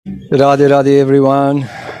Radhe Radhe everyone,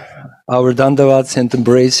 our dandavats and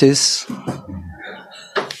embraces.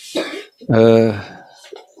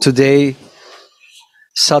 Today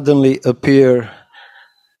suddenly appear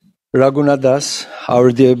Raghunatha,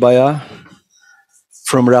 our dear Bhava,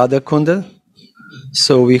 from Radha Kunda.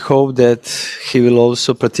 So we hope that he will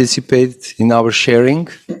also participate in our sharing.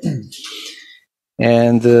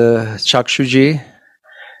 And Chakshuji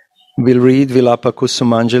will read Vilapa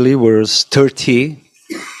Kusumanjali, verse 30.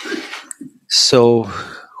 So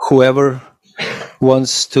whoever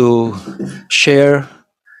wants to share,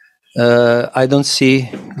 I don't see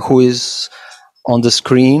who is on the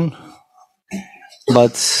screen,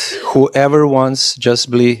 but whoever wants,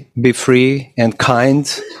 just be free and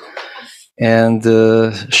kind and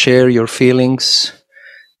share your feelings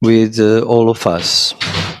with all of us.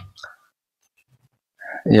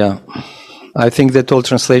 Yeah, I think that all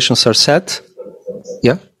translations are set.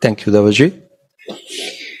 Yeah, thank you, Davaji.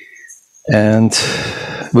 And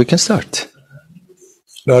we can start.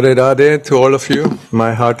 Radhe Radhe to all of you,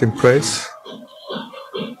 my heart in praise.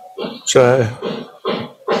 Jai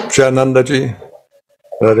Nandaji.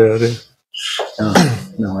 Radhe Radhe.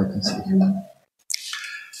 Now I can see.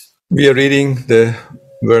 We are reading the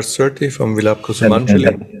verse 30 from Vilapa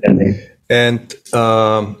Kusumanjali. And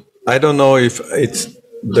I don't know if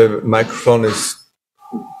the microphone is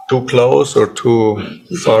too close or too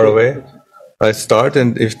far away. I start,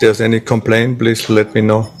 and if there's any complaint, please let me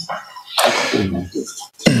know.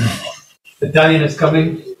 Italian is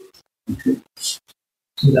coming.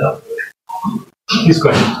 No. Please go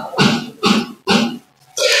ahead.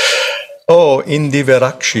 Oh,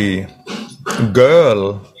 Indivirakshi,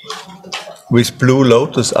 girl with blue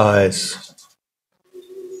lotus eyes.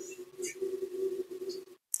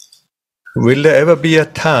 Will there ever be a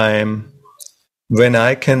time when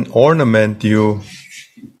I can ornament you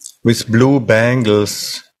with blue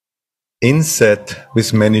bangles inset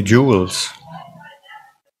with many jewels?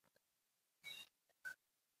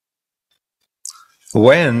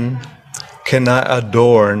 When can I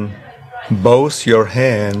adorn both your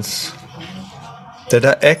hands that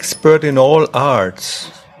are expert in all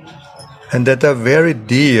arts and that are very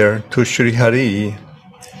dear to Sri Hari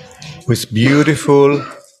with beautiful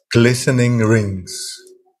glistening rings?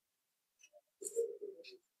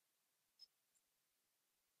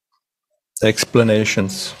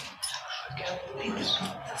 Explanations.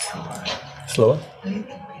 Slower.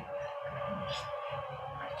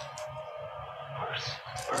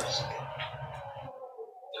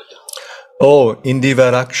 Oh,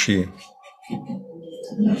 Indivirakshi,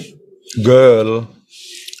 girl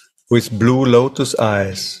with blue lotus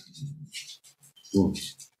eyes.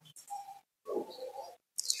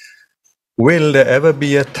 Will there ever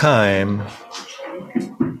be a time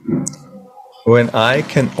when I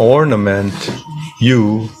can ornament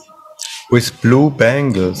you with blue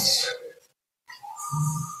bangles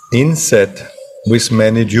inset with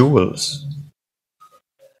many jewels?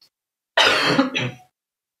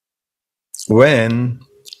 When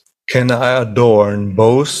can I adorn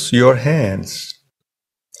both your hands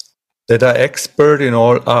that are expert in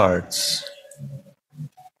all arts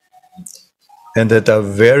and that are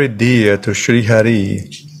very dear to Sri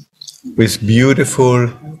Hari with beautiful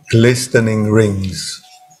glistening rings?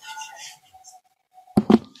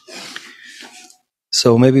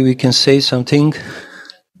 So maybe we can say something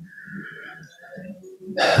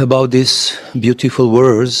about these beautiful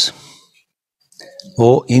words.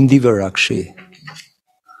 Oh, Indivirakshi,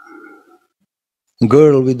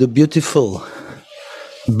 girl with the beautiful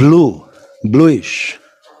bluish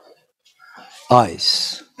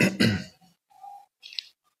eyes.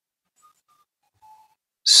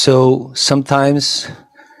 So sometimes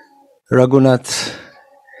Raghunath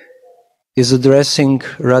is addressing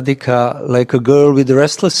Radhika like a girl with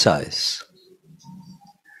restless eyes.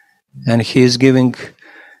 And he is giving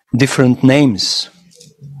different names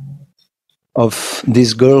of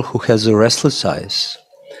this girl who has a restless eyes.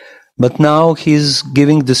 But now he's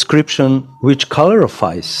giving description which color of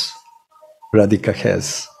eyes Radhika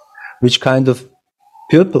has, which kind of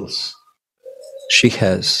pupils she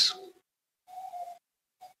has.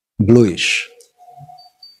 Bluish,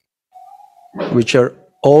 which are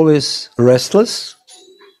always restless,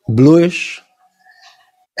 bluish,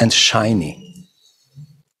 and shiny.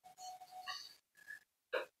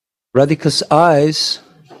 Radhika's eyes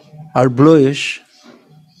are bluish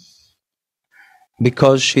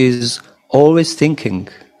because she's always thinking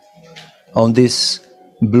on this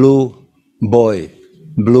blue boy,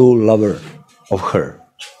 blue lover of her.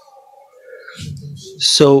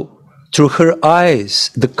 So through her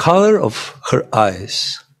eyes, the color of her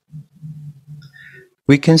eyes,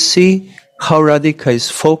 we can see how Radhika is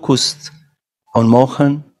focused on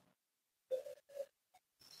Mohan,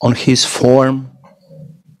 on his form,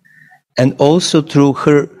 and also through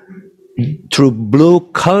blue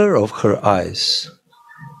color of her eyes,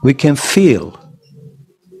 we can feel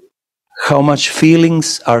how much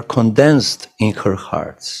feelings are condensed in her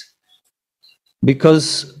hearts.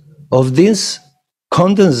 Because of this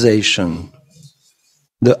condensation,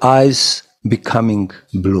 the eyes becoming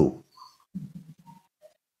blue.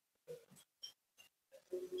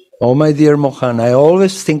 Oh, my dear Mohan, I'm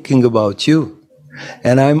always thinking about you,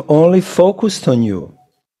 and I'm only focused on you.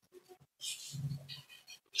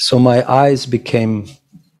 So my eyes became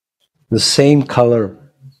the same color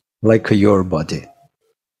like your body.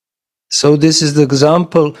 So this is the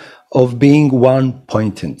example of being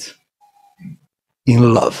one-pointed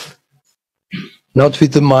in love. Not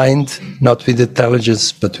with the mind, not with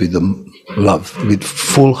intelligence, but with the love, with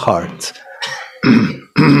full heart.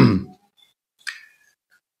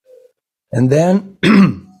 And then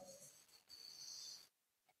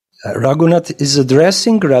Raghunatha is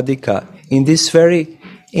addressing Radhika in this very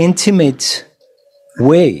intimate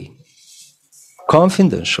way,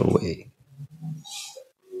 confidential way,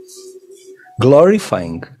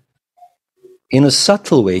 glorifying in a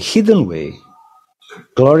subtle way, hidden way,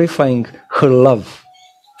 glorifying her love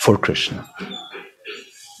for Krishna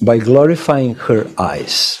by glorifying her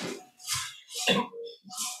eyes.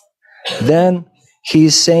 Then he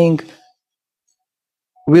is saying,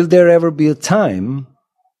 will there ever be a time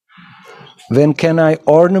when can I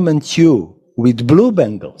ornament you with blue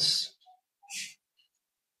bangles?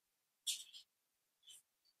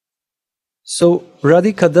 So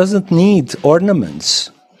Radhika doesn't need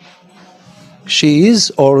ornaments. She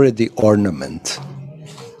is already ornament,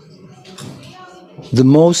 the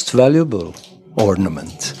most valuable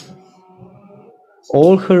ornament.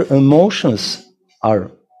 All her emotions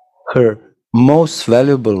are her most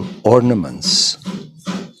valuable ornaments.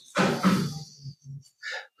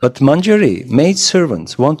 But Manjari,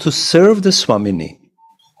 maidservants, want to serve the Swamini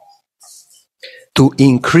to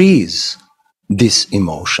increase these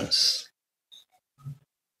emotions.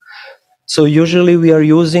 So usually we are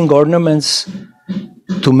using ornaments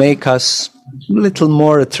to make us a little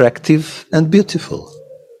more attractive and beautiful.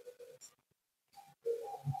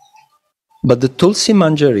 But the Tulsi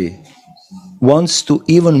Manjari wants to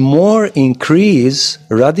even more increase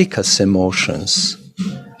Radhika's emotions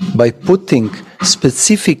by putting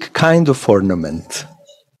specific kind of ornament,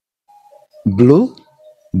 blue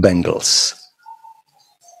bangles,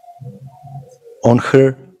 on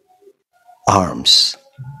her arms.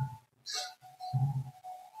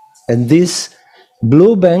 And these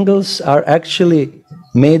blue bangles are actually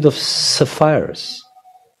made of sapphires,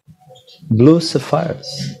 blue sapphires,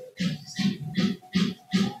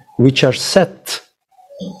 which are set,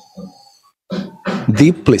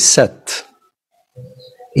 deeply set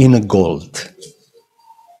in a gold.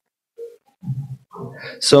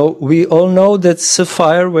 So we all know that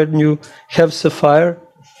sapphire, when you have sapphire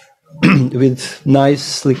with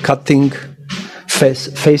nicely cutting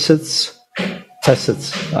facets,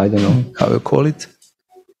 I don't know how you call it.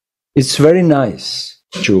 It's very nice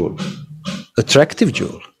jewel, attractive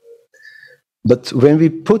jewel. But when we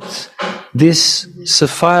put this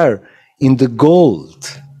sapphire in the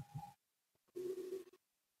gold,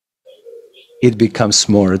 it becomes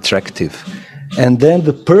more attractive. And then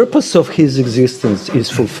the purpose of his existence is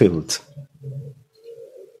fulfilled.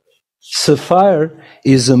 Sapphire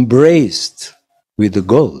is embraced with the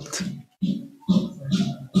gold.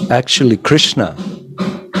 Actually, Krishna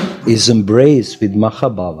is embraced with Maha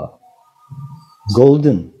Bhava,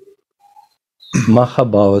 golden Maha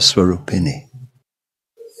Bhava Swarupini.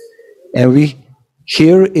 And we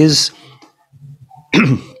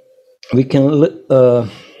can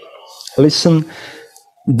listen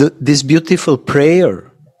this beautiful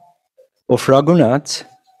prayer of Raghunatha,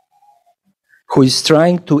 who is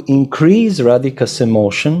trying to increase Radhika's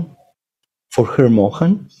emotion for her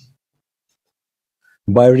Mohan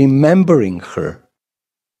by remembering her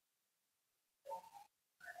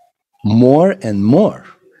more and more.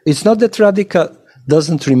 It's not that Radhika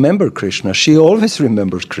doesn't remember Krishna, she always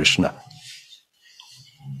remembers Krishna.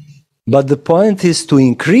 But the point is to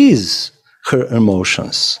increase her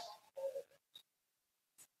emotions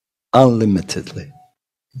unlimitedly.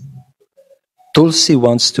 Tulsi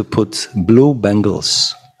wants to put blue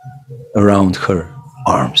bangles around her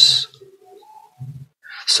arms,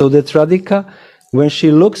 so that Radhika, when she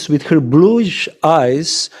looks with her bluish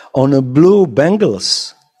eyes on a blue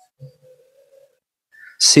bangles,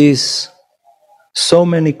 sees so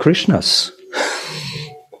many Krishnas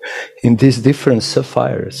in these different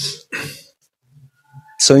sapphires.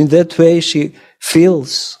 So in that way, she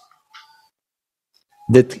feels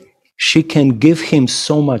that she can give him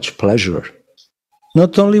so much pleasure.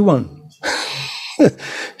 Not only one.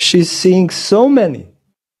 She's seeing so many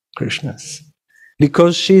Krishnas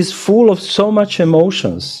because she is full of so much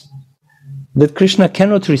emotions that Krishna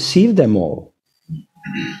cannot receive them all.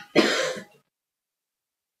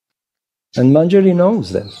 And Manjari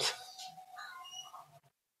knows that.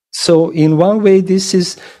 So in one way, this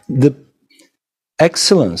is the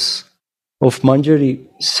excellence of Manjari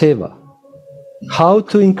Seva. How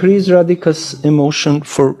to increase Radhika's emotion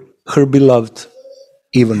for her beloved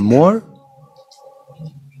even more,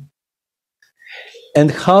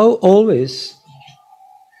 and how always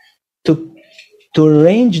to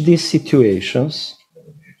arrange these situations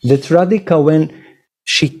that Radhika, when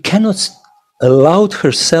she cannot allow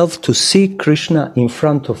herself to see Krishna in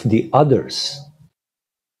front of the others,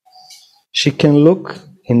 she can look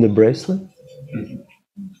in the bracelet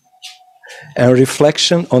and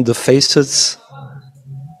reflection on the faces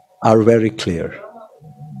are very clear.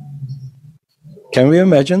 Can we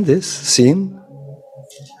imagine this scene?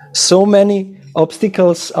 So many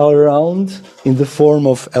obstacles are around in the form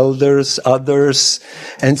of elders, others,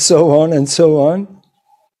 and so on and so on.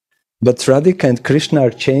 But Radhika and Krishna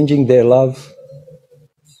are changing their love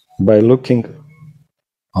by looking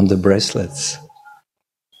on the bracelets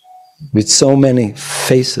with so many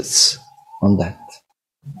faces on that.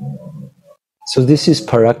 So this is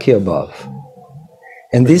Parakya Bhav.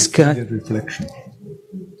 And this kind of reflection.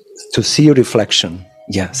 To see reflection,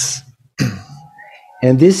 yes.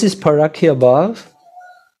 And this is Parakya Bhav.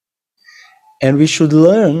 And we should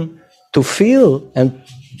learn to feel and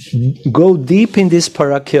go deep in this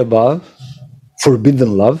Parakya Bhav,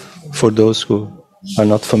 forbidden love, for those who are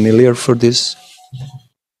not familiar for this,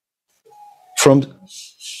 from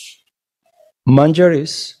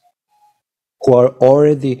Manjaris who are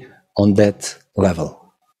already on that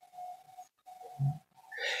level.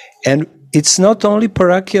 And it's not only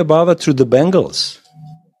Parakya Bhava through the bangles.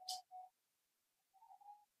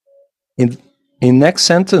 In next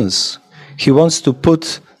sentence, he wants to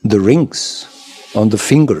put the rings on the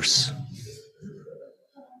fingers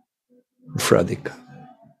of Radhika.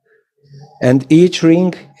 And each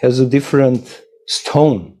ring has a different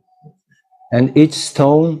stone. And each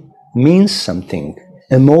stone means something,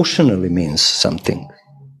 emotionally means something.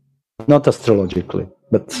 Not astrologically,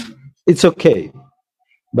 but it's okay.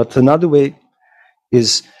 But another way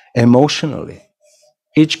is emotionally.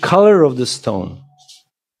 Each color of the stone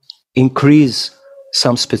increase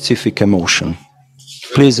some specific emotion.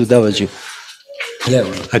 Please, Udavaji.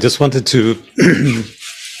 I just wanted to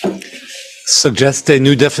suggest a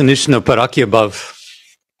new definition of Parakya Bhav.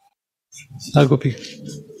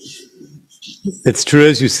 It's true,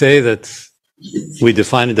 as you say, that we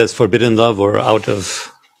define it as forbidden love or out of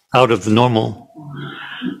the normal.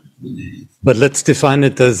 But let's define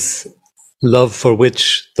it as love for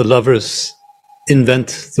which the lovers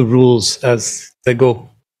invent the rules as they go.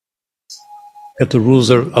 That the rules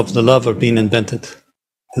of the love are being invented.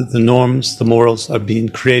 The norms, the morals are being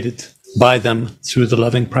created by them through the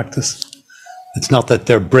loving practice. It's not that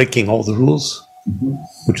they're breaking all the rules,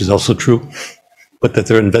 which is also true, but that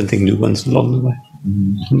they're inventing new ones along the way.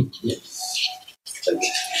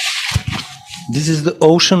 This is the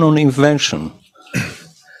ocean on invention.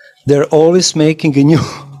 They're always making a new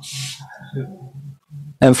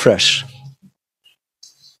and fresh.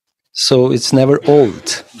 So it's never old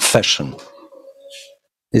fashion.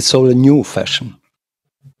 It's all a new fashion.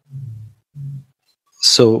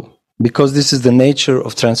 So, because this is the nature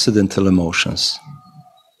of transcendental emotions,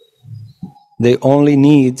 they only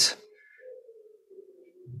need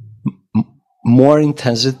more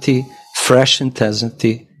intensity, fresh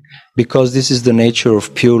intensity, because this is the nature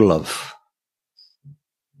of pure love.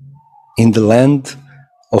 In the land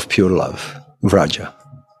of pure love, Vraja.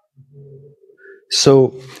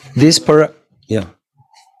 So, this yeah.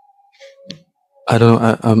 I don't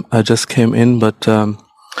know, I just came in, but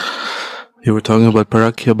you were talking about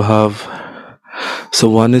Parakya Bhav. So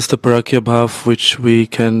one is the Parakya Bhav, which we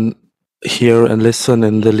can hear and listen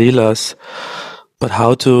in the Leelas, but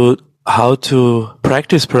how to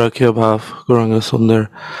practice Parakya Bhav, Gauranga Sundar,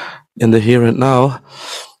 in the here and now.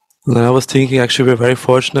 And I was thinking, actually, we're very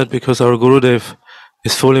fortunate because our Gurudev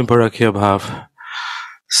is full in Parakya Bhav.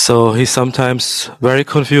 So he's sometimes very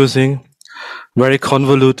confusing, very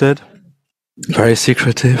convoluted, very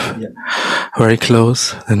secretive, very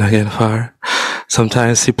close, and again far.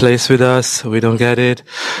 Sometimes he plays with us, we don't get it.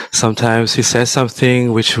 Sometimes he says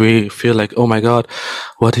something which we feel like, oh my God,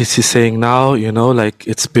 what is he saying now? You know, like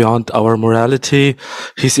it's beyond our morality.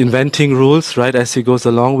 He's inventing rules, right, as he goes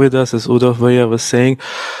along with us, as Udavaya was saying.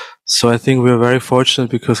 So I think we're very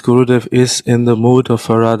fortunate because Gurudev is in the mood of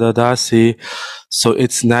a Radha Dasi. So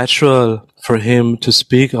it's natural for him to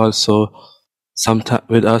speak also sometimes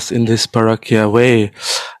with us in this parakya way.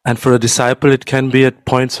 And for a disciple, it can be at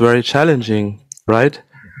points very challenging. Right?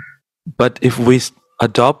 But if we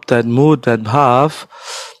adopt that mood, that bhav,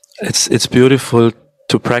 it's beautiful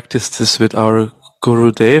to practice this with our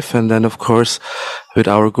Guru Dev, and then of course with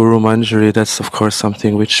our Guru Manjari. That's of course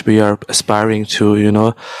something which we are aspiring to, you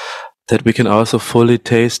know, that we can also fully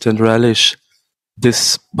taste and relish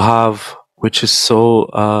this bhav, which is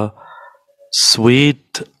so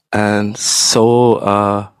sweet and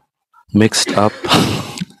so mixed up.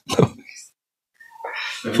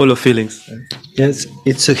 Full of feelings. Yes,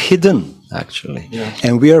 it's a hidden, actually. Yeah.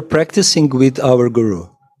 And we are practicing with our Guru.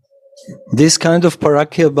 This kind of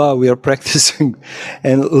parakya bhava we are practicing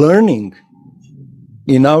and learning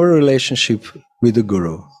in our relationship with the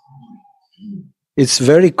Guru. It's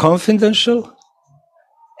very confidential,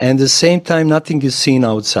 and at the same time, nothing is seen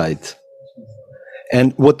outside.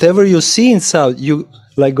 And whatever you see inside, you,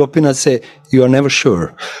 like Gopinath say, you are never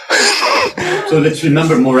sure. So let's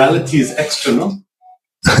remember, morality is external.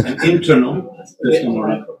 And internal, there's no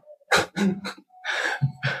morality.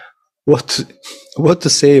 What to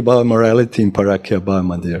say about morality in Parakya Bhava,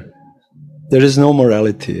 my dear? There is no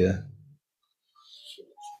morality. Yeah?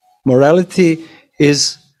 Morality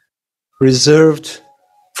is reserved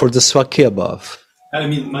for the Swakya Bhava. I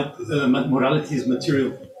mean, morality is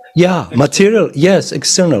material. Yeah, external. Material, yes,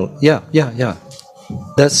 external. Yeah.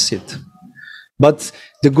 That's it. But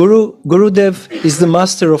the Gurudev is the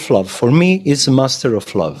master of love. For me, it's a master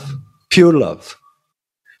of love, pure love.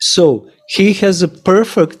 So he has a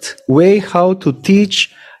perfect way how to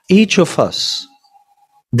teach each of us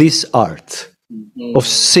this art of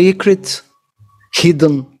secret,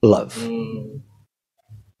 hidden love.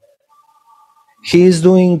 He is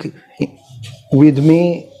doing with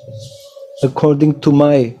me according to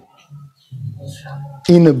my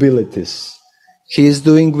inabilities. He is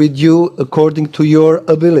doing with you according to your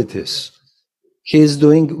abilities. He is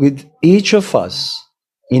doing with each of us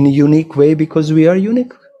in a unique way because we are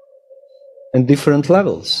unique in different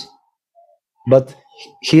levels. But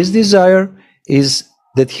his desire is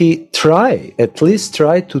that he at least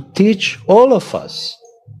try to teach all of us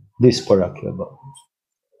this parakya bhava,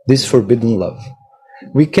 this forbidden love.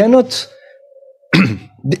 We cannot,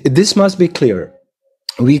 this must be clear,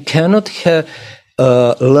 we cannot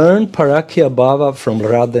learn parakya bhava from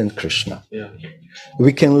Radha and Krishna. Yeah.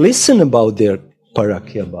 We can listen about their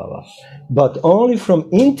parakya bhava, but only from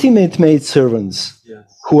intimate maidservants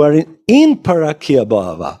who are in parakya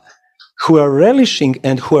bhava, who are relishing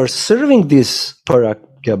and who are serving this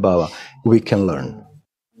parakya bhava, we can learn.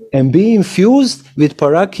 And be infused with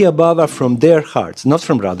parakya bhava from their hearts, not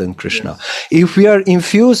from Radha and Krishna. If we are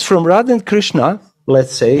infused from Radha and Krishna,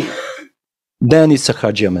 let's say, then it's a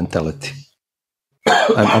Hajya mentality.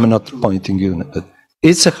 I'm not pointing you, but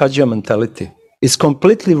it's a Hajya mentality. It's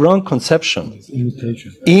completely wrong conception. It's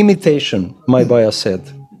imitation. Imitation, my Bhaya said.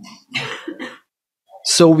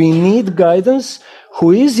 So we need guidance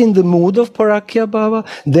who is in the mood of parakya bhava.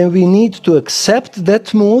 Then we need to accept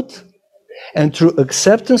that mood, and through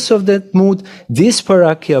acceptance of that mood, this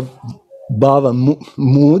parakya bhava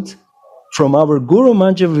mood from our Guru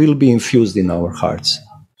Manja will be infused in our hearts.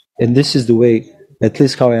 And this is the way, at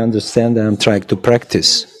least how I understand, I'm trying to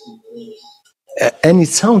practice. And it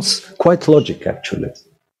sounds quite logic, actually.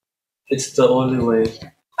 It's the only way.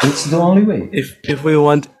 It's the only way. If we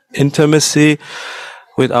want intimacy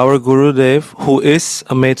with our Gurudev, who is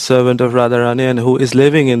a maidservant of Radharani and who is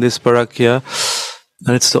living in this parakya,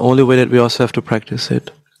 and it's the only way that we also have to practice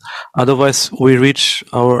it. Otherwise, we reach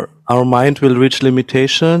our mind will reach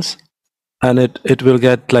limitations, and it will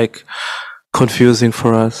get like confusing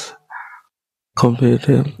for us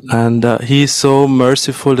completely. And he is so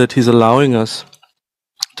merciful that he's allowing us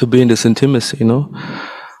to be in this intimacy, you know.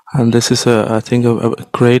 And this is, I think, a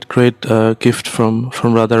great gift from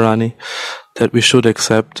Radharani that we should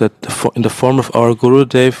accept, that in the form of our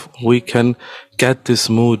Gurudev, we can get this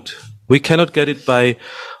mood. We cannot get it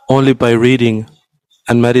only by reading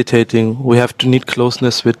and meditating. We have to need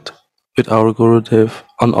closeness with our Gurudev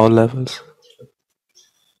on all levels.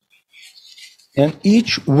 And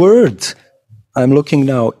each word, I'm looking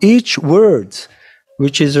now, each word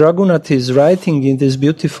which is Raghunatha is writing in this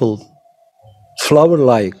beautiful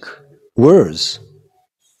flower-like words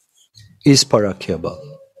is parakya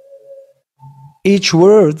bhava. each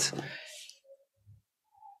word,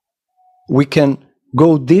 we can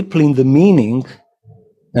go deeply in the meaning,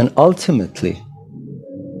 and ultimately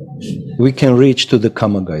we can reach to the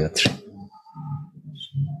Kama Gayatri.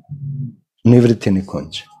 Nivritti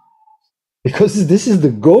Nikunj. Because this is the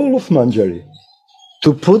goal of Manjari,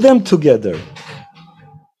 to put them together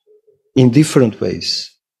in different ways.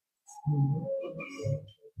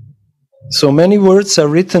 So many words are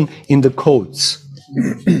written in the codes,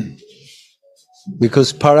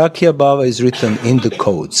 because Parakya Bhava is written in the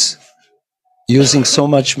codes, using so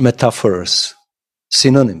much metaphors,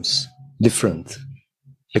 synonyms, different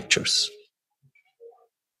pictures.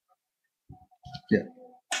 Yeah.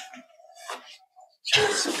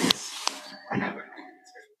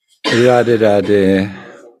 Radhe Radhe.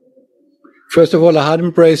 First of all, a heart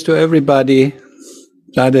embrace to everybody.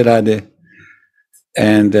 Radhe Radhe.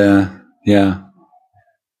 And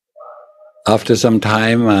after some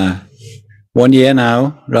time, 1 year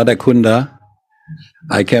now, Radha Kunda,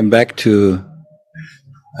 I came back to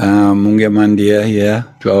Munga Mandir here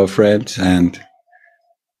to our friends, and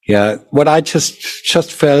what I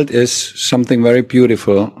just felt is something very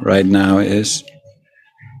beautiful right now is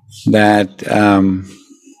that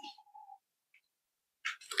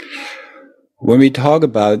when we talk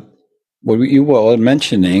about what you were all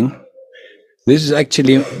mentioning, this is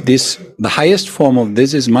actually the highest form of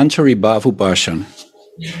this is Manjari Bhav Upasana.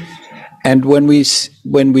 And when we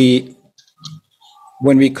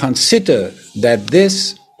consider that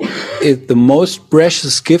this is the most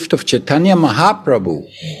precious gift of Chaitanya Mahaprabhu,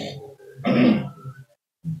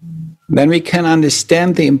 then we can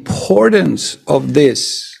understand the importance of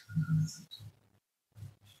this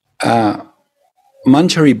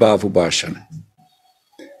Manjari Bhav Upasana.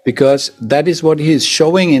 Because that is what he is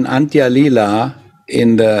showing in Antya Lila,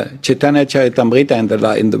 in the Chaitanya Charitamrita,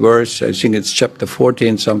 in the verse, I think it's chapter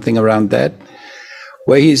 14, something around that,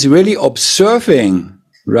 where he is really observing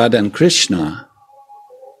Radha and Krishna.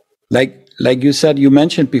 Like you said, you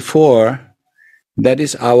mentioned before, that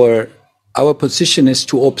is our position is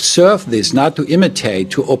to observe this, not to imitate,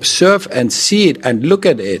 to observe and see it and look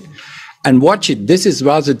at it and watch it. This is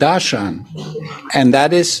Rasa Darshan. And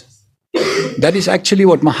that is actually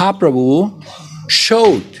what Mahaprabhu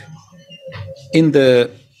showed in the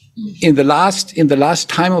last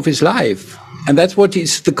time of his life. And that's what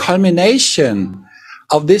is the culmination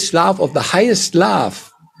of this love, of the highest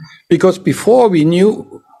love. Because before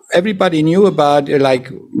everybody knew about, like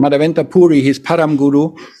Madhavendra Puri, his Param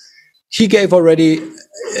Guru, he gave already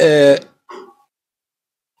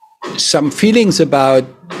some feelings about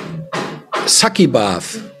Sakhi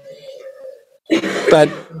Bhav. But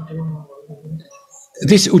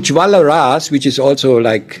this Ujjvala Ras, which is also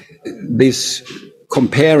like this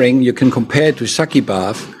comparing, you can compare it to Sakhi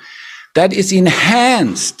Bhav, that is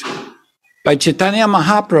enhanced by Chaitanya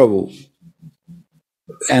Mahaprabhu.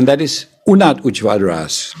 And that is Unat Ujjvala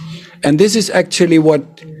Ras. And this is actually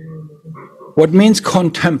what means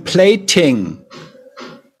contemplating,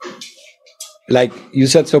 like you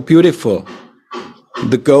said so beautiful,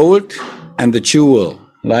 the gold and the jewel.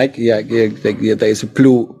 Like there is a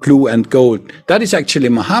blue and gold. That is actually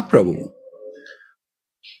Mahaprabhu.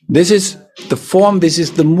 This is the form, this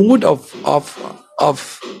is the mood of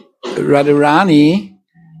Radharani,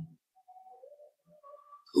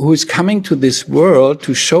 who is coming to this world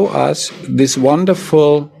to show us this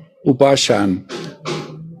wonderful Upasana,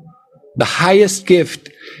 the highest gift.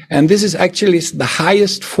 And this is actually the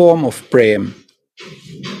highest form of prem.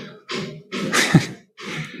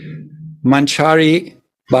 Manjari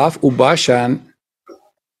Bhav Upasana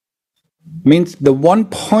means the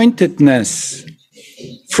one-pointedness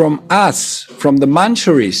from us, from the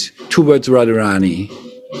Manjaris towards Radharani.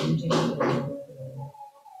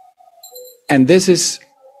 And this is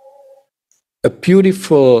a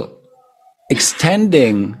beautiful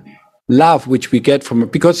extending love which we get from,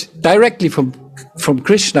 because directly from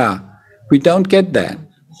Krishna, we don't get that.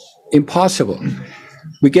 Impossible.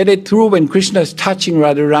 We get it through when Krishna is touching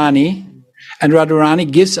Radharani, and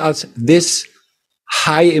Radharani gives us this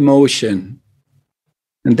high emotion.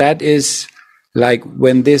 And that is like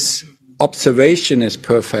when this observation is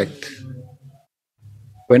perfect.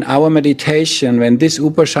 When our meditation, when this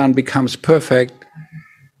Upasana becomes perfect,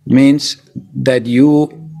 means that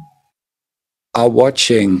you are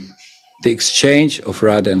watching the exchange of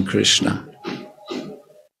Radha and Krishna.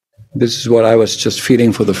 This is what I was just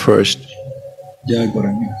feeling for the first.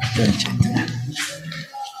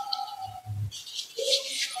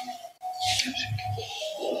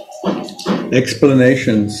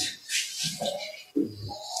 Explanations.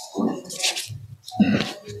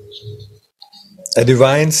 A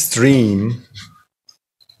divine stream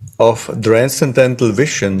of transcendental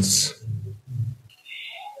visions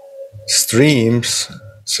streams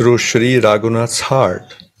through Sri Raghunatha's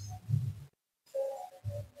heart.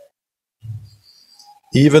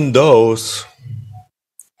 Even those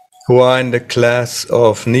who are in the class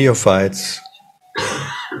of neophytes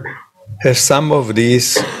have some of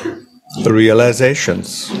these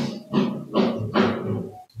realizations.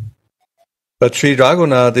 But Sri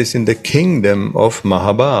Raghunatha is in the kingdom of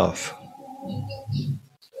Mahabhav.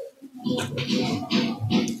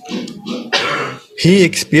 He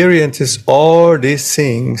experiences all these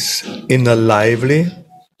things in a lively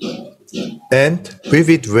and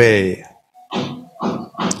vivid way.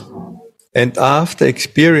 And after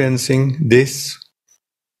experiencing this,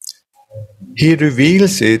 he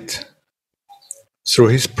reveals it through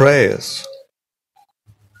his prayers.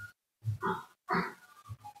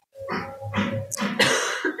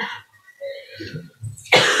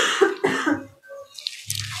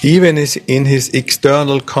 Even in his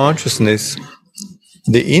external consciousness,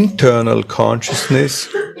 the internal consciousness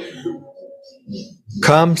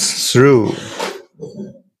comes through.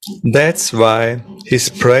 That's why his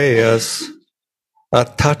prayers are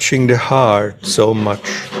touching the heart so much.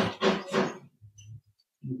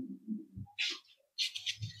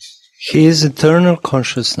 His eternal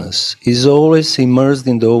consciousness is always immersed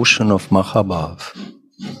in the ocean of Mahabhav.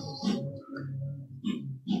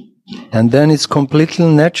 And then it's completely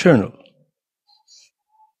natural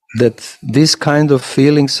that these kind of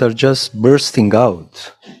feelings are just bursting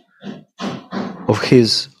out of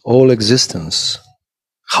his whole existence.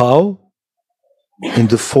 How? In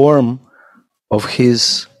the form of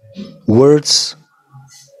his words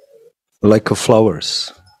like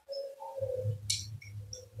flowers.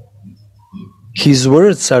 His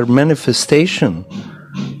words are manifestation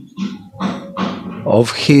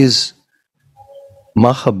of his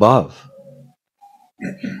Mahabhav.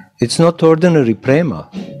 It's not ordinary prema.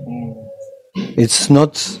 It's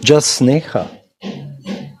not just sneha.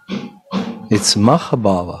 It's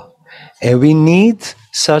Mahabhava. And we need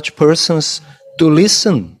such persons to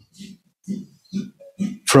listen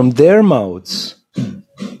from their mouths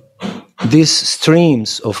these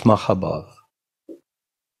streams of Mahabhav.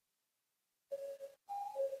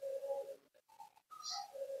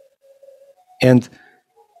 And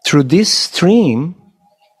through this stream,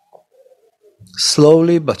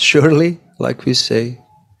 slowly but surely, like we say,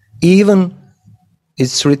 even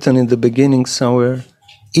it's written in the beginning somewhere,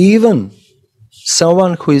 even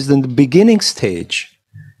someone who is in the beginning stage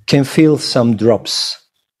can feel some drops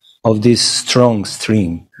of this strong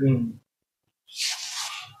stream.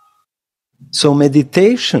 So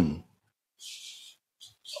meditation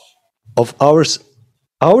of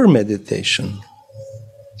our meditation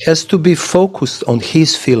has to be focused on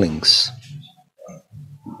his feelings,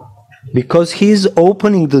 because he is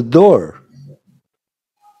opening the door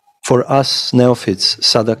for us neophytes,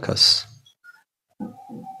 sadhakas.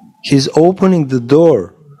 He's opening the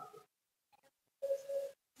door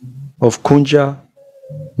of kunja,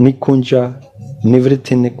 nikunja,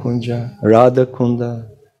 nivritti nikunja, radha kunda,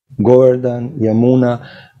 Govardhan, Yamuna,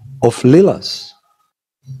 of lilas.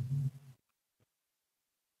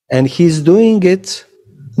 And he's doing it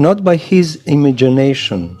not by his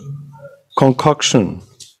imagination, concoction,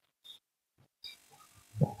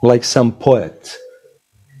 like some poet.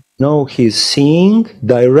 No, he's seeing,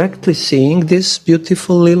 directly seeing this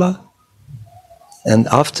beautiful lila, and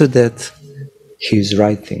after that, he's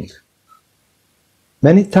writing.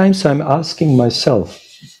 Many times I'm asking myself,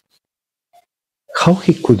 how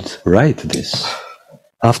he could write this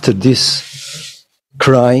after this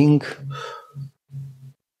crying,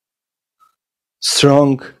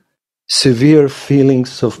 strong, severe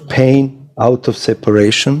feelings of pain out of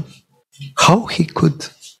separation. How he could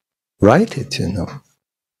write it,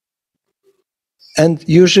 And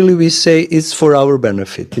usually we say it's for our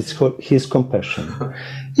benefit, it's for his compassion.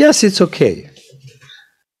 Yes, it's okay.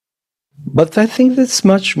 But I think that's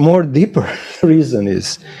much more deeper reason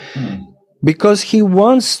is because he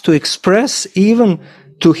wants to express even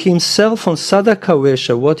to himself on sadhaka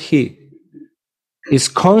vesha what he is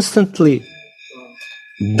constantly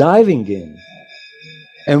diving in.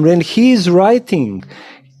 And when he is writing,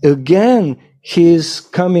 again, he is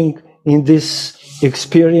coming in this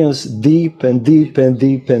experience deep and deep and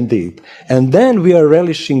deep and deep. And then we are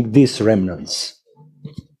relishing these remnants.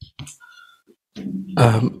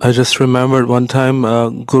 I just remembered one time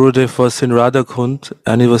Gurudev was in Radhakund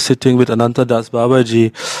and he was sitting with Ananta Das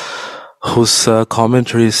Babaji, whose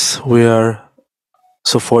commentaries we are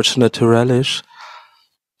so fortunate to relish.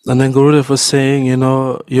 And then Gurudev was saying,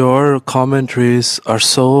 your commentaries are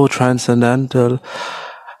so transcendental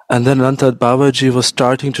And then Nantad Babaji was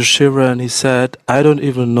starting to shiver and he said, I don't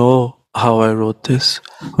even know how I wrote this.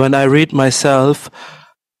 When I read myself,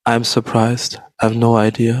 I'm surprised. I have no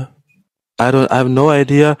idea. I have no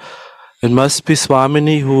idea. It must be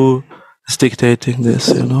Swamini who is dictating this,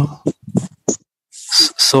 you know.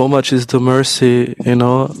 So much is the mercy, you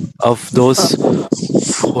know, of those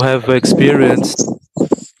who have experienced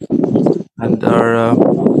and are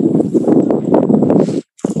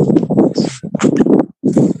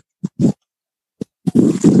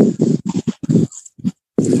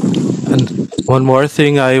and one more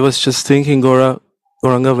thing, I was just thinking,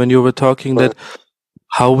 Gauranga, when you were talking, that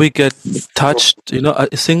how we get touched, you know,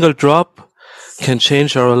 a single drop can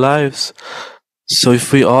change our lives. So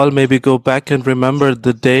if we all maybe go back and remember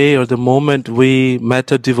the day or the moment we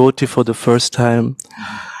met a devotee for the first time,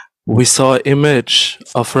 we saw an image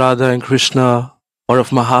of Radha and Krishna or of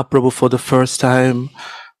Mahaprabhu for the first time,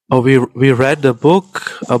 or we read a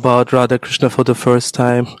book about Radha Krishna for the first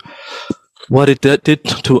time, what it did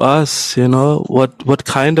to us, you know, what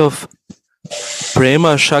kind of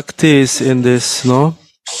prema shakti is in this, no?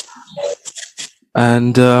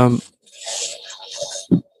 And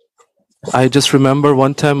I just remember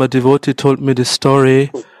one time a devotee told me this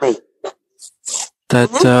story that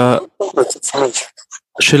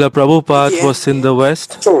Srila Prabhupada was in the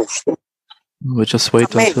West. We just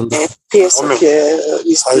wait until.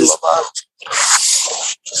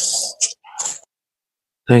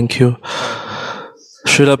 Thank you.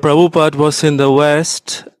 Srila Prabhupada was in the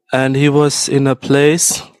West and he was in a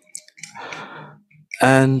place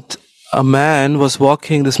and a man was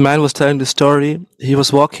walking, this man was telling the story, he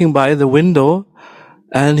was walking by the window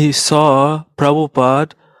and he saw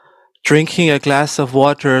Prabhupada drinking a glass of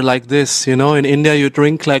water like this, you know, in India you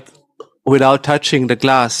drink like without touching the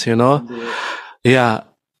glass, you know. Yeah.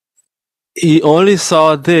 He only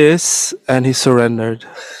saw this and he surrendered.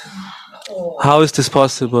 How is this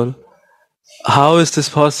possible? How is this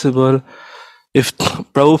possible if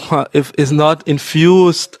Prabhupada is not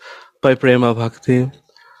infused by prema bhakti?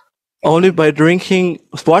 Only by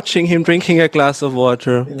watching him drinking a glass of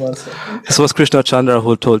water. This was Krishna Chandra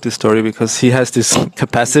who told this story because he has this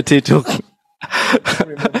capacity to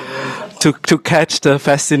to catch the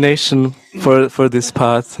fascination for this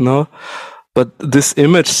path, no? But this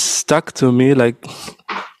image stuck to me, like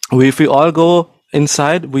if we all go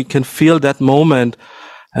inside, we can feel that moment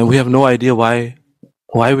and we have no idea why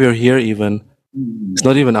we're here even. It's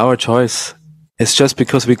not even our choice. It's just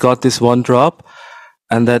because we got this one drop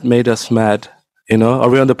and that made us mad, you know, or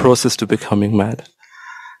we're in the process to becoming mad.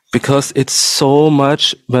 Because it's so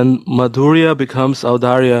much, when Madhurya becomes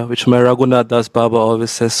Audarya, which my Raghunatha Das Baba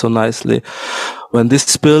always says so nicely, when this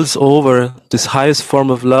spills over, this highest form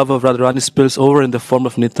of love of Radharani spills over in the form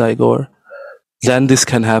of Nitai Gaur, then this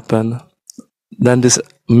can happen. Then these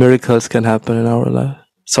miracles can happen in our life.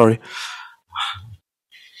 Sorry.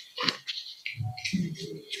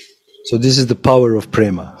 So this is the power of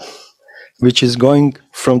prema, which is going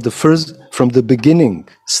from the beginning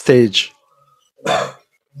stage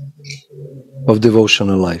of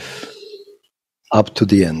devotional life up to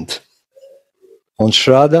the end. On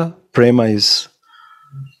Shraddha, prema is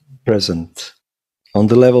present. On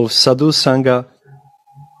the level of sadhu sangha,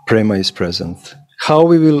 prema is present. How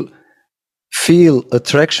we will feel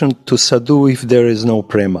attraction to sadhu if there is no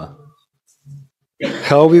prema?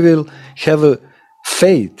 How we will have a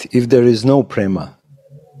faith if there is no prema?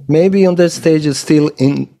 Maybe on that stage it's still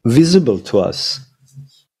invisible to us.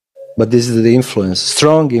 But this is the influence,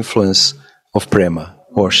 strong influence of prema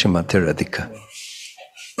or Srimati Radhika.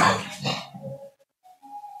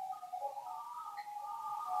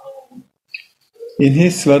 In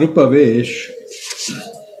his Svarupa Vesh,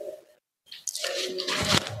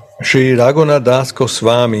 Sri Raghunatha Das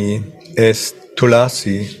Goswami as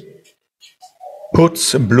Tulasi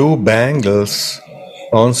puts blue bangles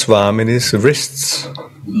on Swamini's wrists.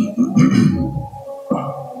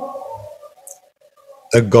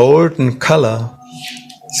 A golden color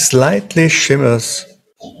slightly shimmers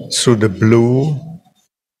through the blue,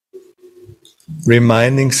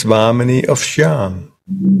 reminding Swamini of Shyam,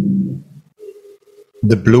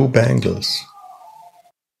 the blue bangles,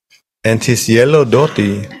 and his yellow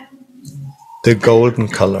dhoti, the golden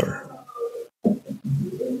color.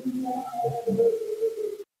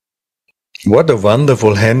 What a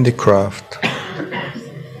wonderful handicraft!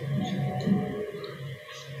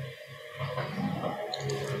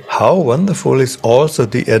 How wonderful is also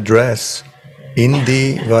the address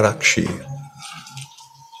Indi Varakshi.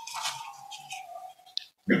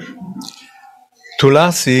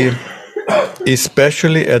 Tulasi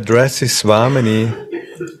especially addresses Swamini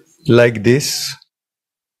like this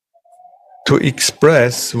to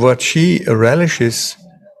express what she relishes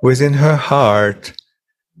within her heart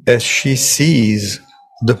as she sees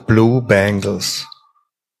the blue bangles.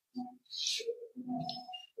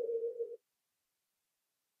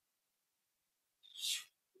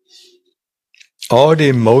 All the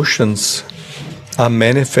emotions are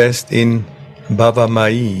manifest in Bhava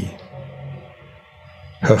Mai,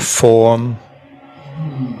 her form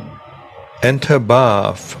and her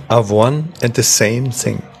bhav are one and the same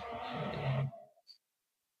thing.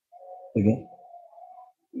 Again.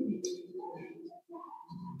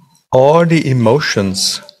 All the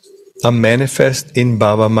emotions are manifest in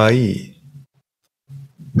Bhava Mai,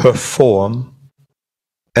 her form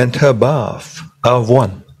and her bhav are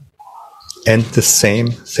one and the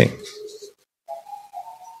same thing.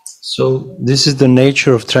 So this is the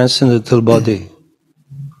nature of transcendental body.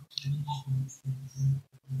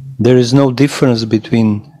 There is no difference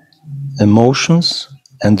between emotions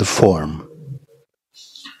and the form.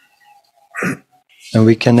 And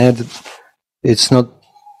we can add,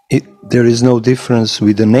 there is no difference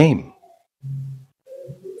with the name.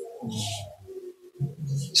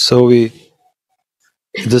 So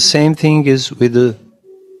the same thing is with the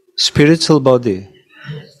spiritual body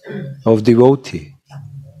of devotee.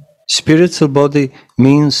 Spiritual body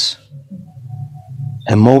means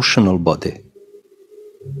emotional body.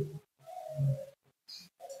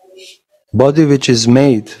 Body which is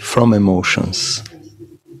made from emotions.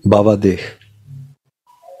 Bhavadeh.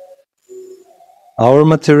 Our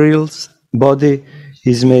material body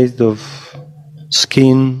is made of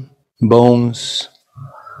skin, bones,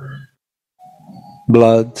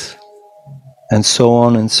 blood, and so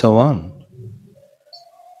on and so on.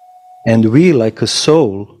 And we, like a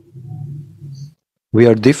soul, we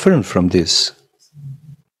are different from this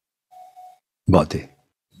body.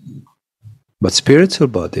 But spiritual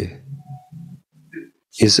body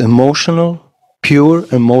is emotional, pure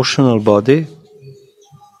emotional body,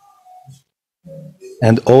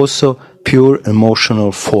 and also pure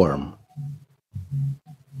emotional form.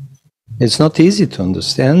 It's not easy to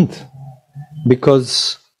understand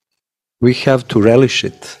because we have to relish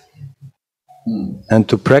it and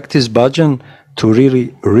to practice bhajan to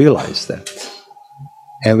really realize that.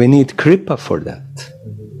 And we need kripa for that.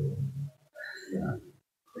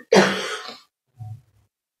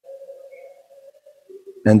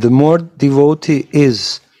 And the more devotee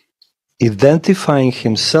is identifying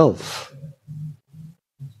himself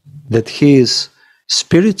that he is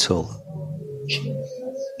spiritual,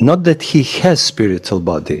 not that he has spiritual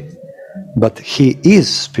body, but he is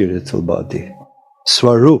spiritual body,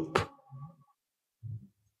 Swarup.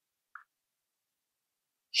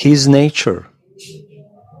 His nature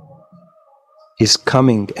is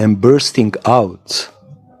coming and bursting out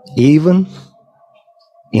even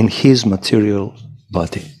in his material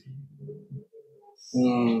body.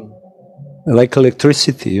 Like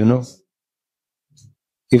electricity, you know.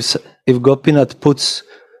 If Gopinath puts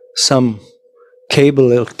some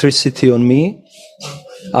cable electricity on me,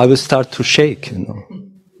 I will start to shake, you know.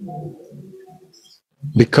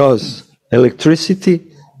 Because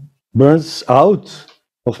electricity burns out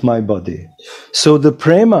of my body. So the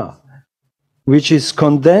prema, which is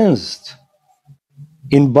condensed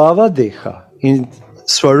in Bhavadeha, in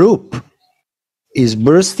Swarup, is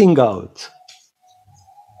bursting out.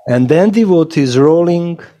 And then devotee is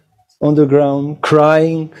rolling on the ground,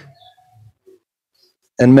 crying,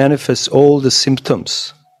 and manifests all the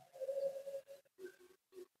symptoms.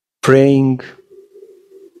 Praying,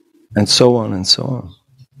 and so on and so on.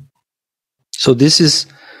 So this is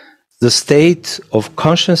the state of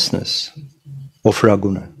consciousness of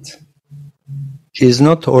Raghunath. He is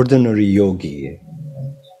not ordinary yogi.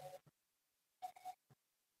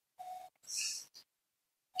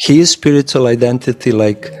 His spiritual identity,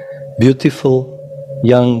 like beautiful,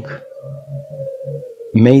 young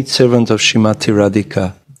maidservant of Srimati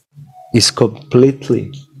Radhika, is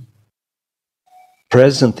completely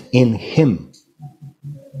present in him.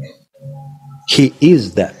 He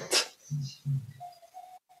is that.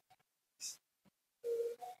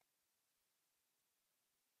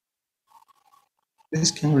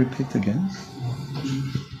 Please, can you repeat again?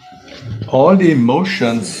 All the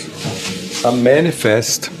emotions are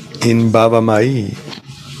manifest in Bhava Mai.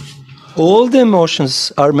 All the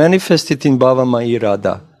emotions are manifested in Bhava Mai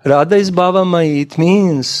Radha. Radha is Bhava Mai. It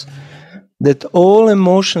means that all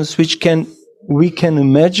emotions which we can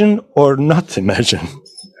imagine or not imagine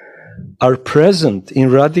are present in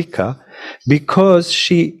Radhika because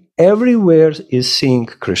she everywhere is seeing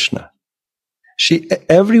Krishna. She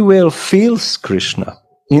everywhere feels Krishna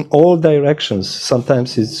in all directions.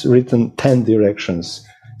 Sometimes it's written 10 directions.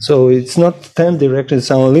 So it's not 10 directions,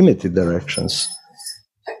 it's unlimited directions.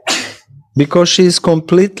 Because she is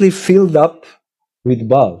completely filled up with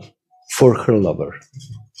Bhava for her lover.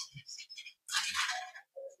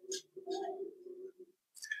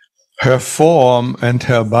 Her form and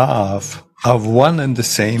her Bhava are one and the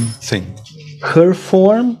same thing. Her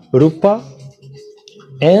form, Rupa,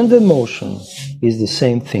 and emotion is the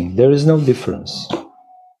same thing. There is no difference.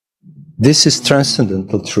 This is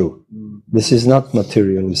transcendental truth. This is not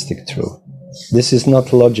materialistic truth. This is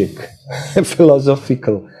not logic,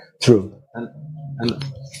 philosophical truth.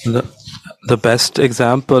 And the best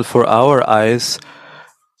example for our eyes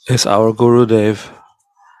is our Gurudev.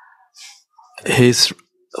 He's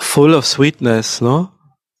full of sweetness, no?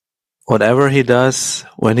 Whatever he does,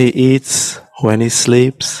 when he eats, when he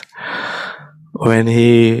sleeps, when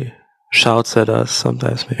he shouts at us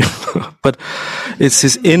sometimes maybe. But it's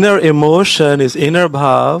his inner emotion, his inner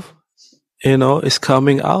bhav, is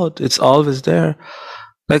coming out. It's always there.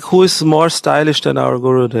 Like, who is more stylish than our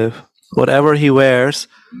Gurudev? Whatever he wears,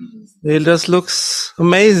 he just looks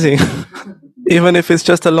amazing. Even if it's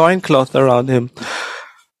just a loincloth around him.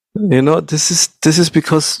 This is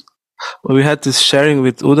because we had this sharing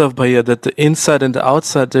with Uddhav Bhaiya that the inside and the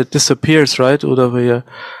outside, that disappears, right, Uddhav Bhaiya?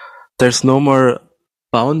 There's no more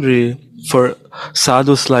boundary for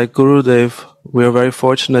sadhus like Gurudev. We are very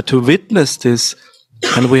fortunate to witness this,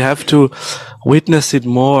 and we have to witness it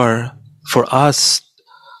more for us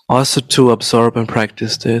also to absorb and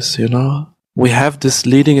practice this, We have this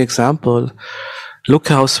leading example. Look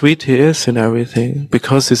how sweet he is in everything,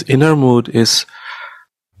 because his inner mood is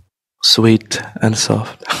sweet and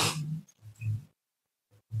soft.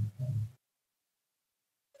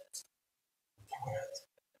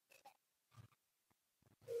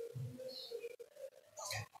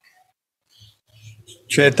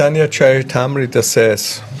 Chaitanya Charitamrita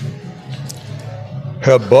says,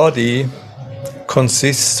 her body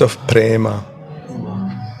consists of prema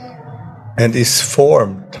and is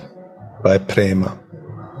formed by prema.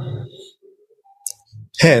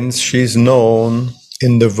 Hence she is known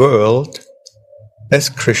in the world as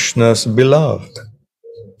Krishna's beloved.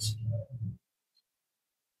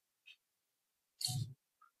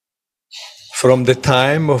 From the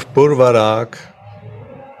time of Purvarag,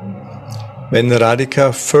 when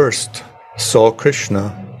Radhika first saw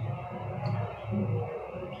Krishna,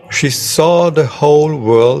 she saw the whole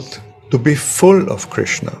world to be full of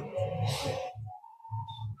Krishna.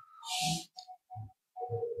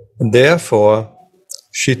 Therefore,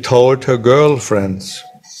 she told her girlfriends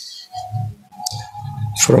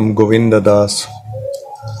from Govinda Das,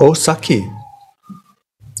 "O Sakhi,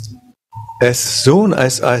 as soon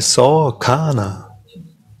as I saw Kana,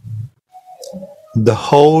 the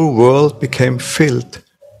whole world became filled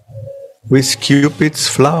with Cupid's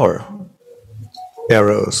flower,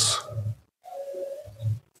 arrows,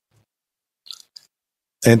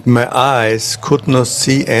 and my eyes could not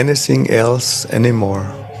see anything else anymore."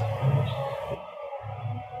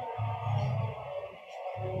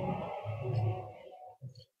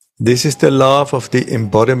 This is the love of the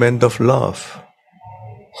embodiment of love.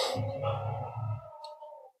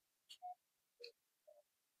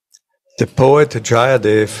 The poet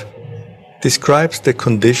Jayadev describes the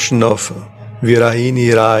condition of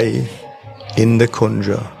Virahini Rai in the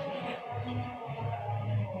Kunja.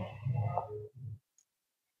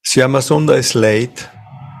 Syamasundar is late,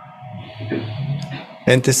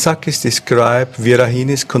 and the Sakhis describe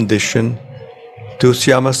Virahini's condition to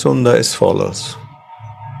Syamasundar as follows.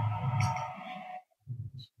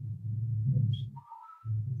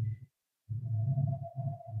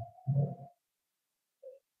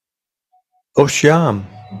 O Shyam,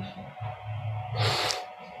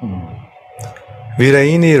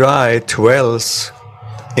 Virahini Rai dwells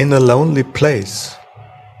in a lonely place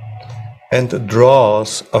and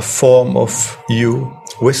draws a form of you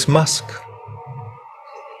with musk.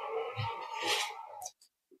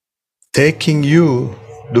 Taking you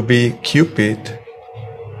to be Cupid,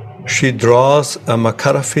 she draws a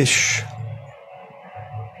makara fish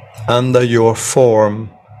under your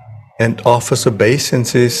form and offers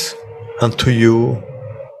obeisances unto you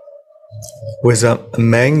with a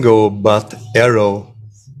mango butt arrow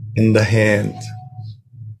in the hand.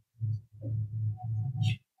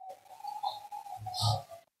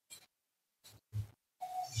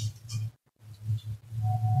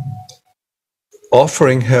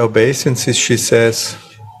 Offering her obeisances, she says,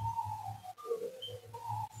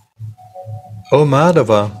 "O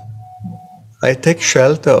Madhava, I take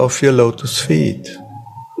shelter of your lotus feet.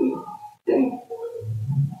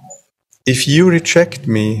 If you reject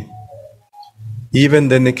me, even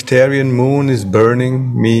the nectarian moon is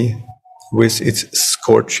burning me with its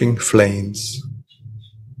scorching flames.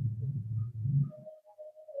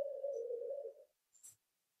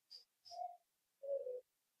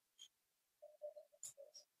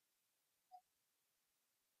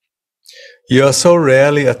 You are so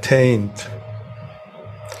rarely attained,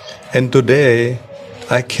 and today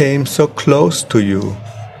I came so close to you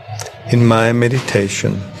in my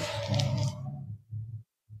meditation.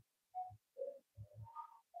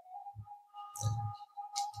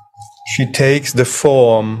 She takes the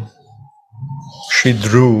form she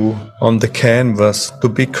drew on the canvas to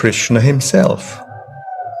be Krishna himself.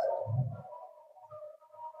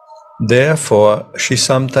 Therefore, she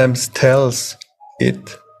sometimes tells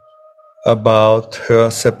it about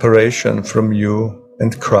her separation from you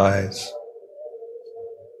and cries.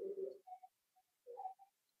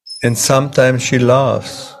 And sometimes she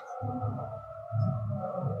laughs,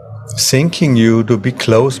 thinking you to be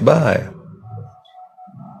close by.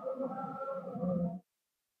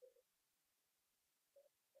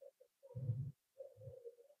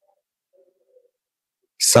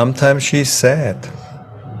 Sometimes she is sad,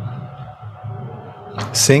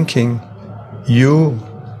 thinking you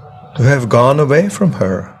to have gone away from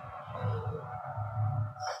her.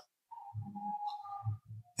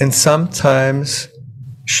 And sometimes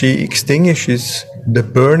she extinguishes the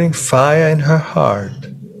burning fire in her heart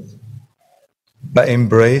by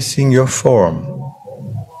embracing your form,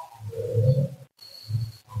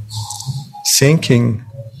 thinking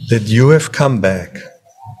that you have come back.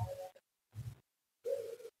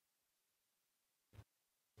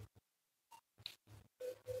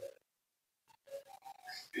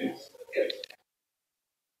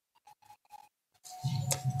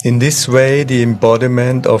 In this way, the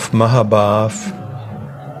embodiment of Mahabhav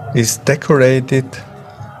is decorated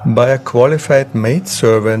by a qualified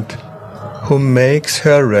maidservant who makes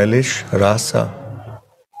her relish rasa.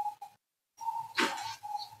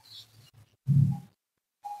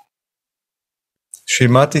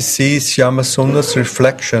 Srimati sees Shyamasundara's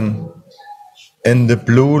reflection in the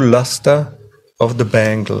blue luster of the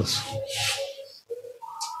bangles.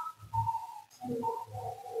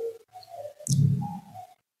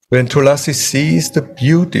 When Tulasi sees the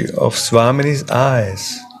beauty of Swamini's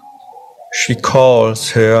eyes, she calls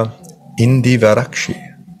her Indivarakshi.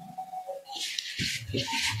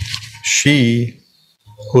 She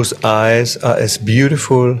whose eyes are as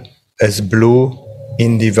beautiful as blue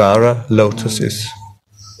Indivara lotuses.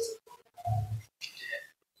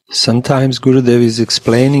 Sometimes Gurudev is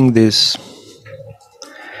explaining this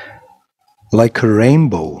like a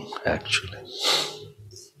rainbow, actually.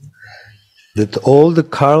 That all the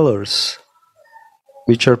colors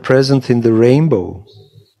which are present in the rainbow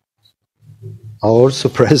are also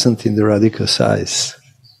present in the Radhika's eyes.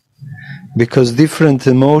 Because different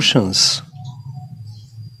emotions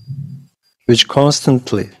which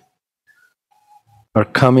constantly are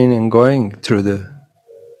coming and going through the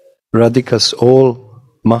Radhika's all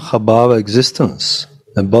Mahabhava existence,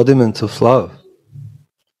 embodiment of love,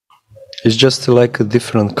 is just like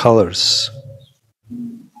different colors.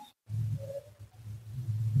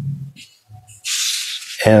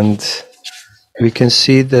 And we can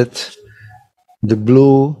see that the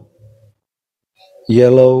blue,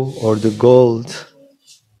 yellow or the gold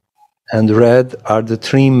and red are the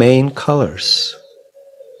three main colors.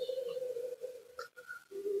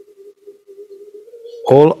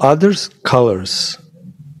 All other colors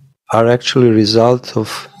are actually a result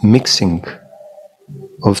of mixing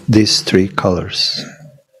of these three colors.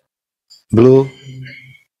 Blue,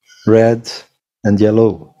 red and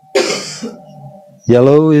yellow.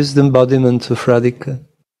 Yellow is the embodiment of Radhika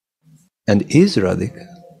and is Radhika.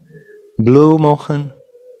 Blue, Mohan,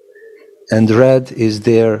 and red is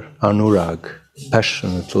their anurag,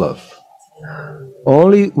 passionate love.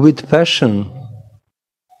 Only with passion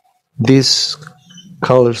these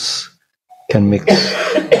colors can mix,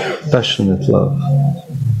 passionate love.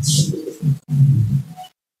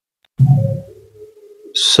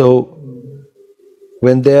 So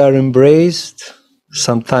when they are embraced,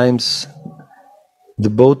 sometimes the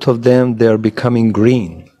both of them, they are becoming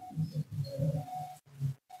green.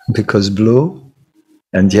 Because blue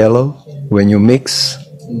and yellow, when you mix,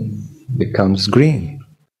 becomes green.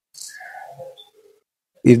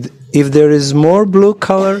 If there is more blue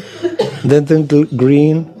color, then the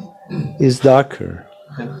green is darker.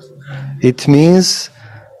 It means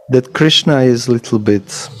that Krishna is a little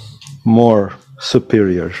bit more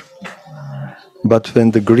superior. But when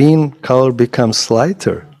the green color becomes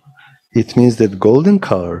lighter, it means that golden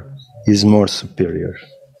color is more superior.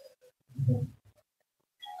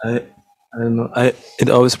 I don't know. It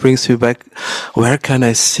always brings me back. Where can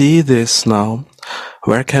I see this now?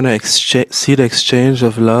 Where can I see the exchange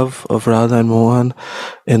of love of Radha and Mohan?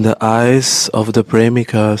 In the eyes of the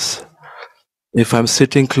premikas. If I'm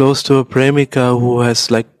sitting close to a premika who has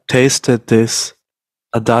like tasted this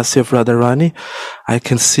Adasya of Radharani, I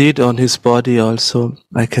can see it on his body also.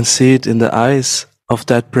 I can see it in the eyes of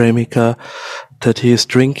that premika that he is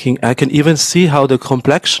drinking. I can even see how the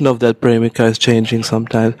complexion of that premika is changing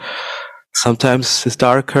sometimes. Sometimes it's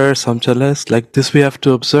darker, sometimes less. Like this we have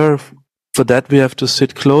to observe. For that we have to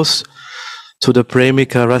sit close to the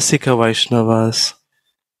premika, Rasika Vaishnavas.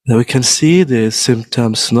 And we can see the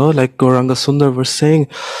symptoms, no? Like Gauranga Sundar was saying,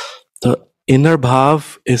 the inner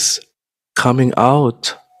bhav is coming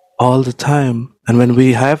out all the time. And when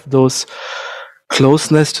we have those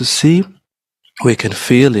closeness to see, we can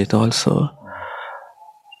feel it also.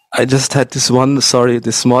 I just had this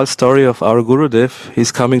small story of our Gurudev.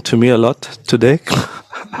 He's coming to me a lot today.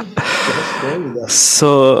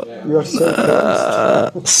 So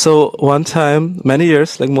one time, many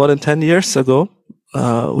years, like more than 10 years ago,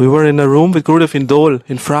 we were in a room with Gurudev in Dole,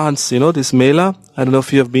 in France, you know, this Mela. I don't know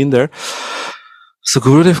if you have been there. So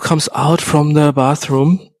Gurudev comes out from the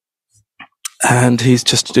bathroom and he's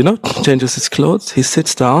just, changes his clothes. He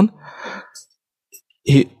sits down.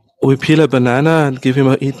 We peel a banana and give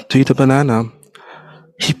him to eat a banana.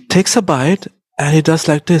 He takes a bite and he does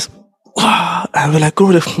like this. And we're like,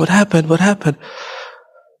 Gurudev, what happened? What happened?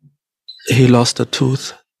 He lost a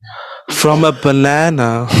tooth from a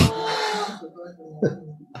banana.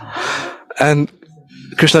 And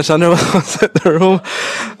Krishna Chandra was in the room.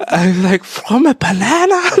 I was like, from a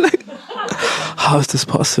banana? Like, how is this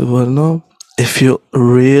possible? No, if you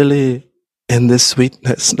really in this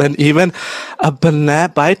sweetness, then even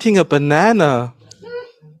biting a banana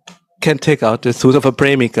can take out the tooth of a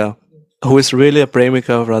premika, who is really a premika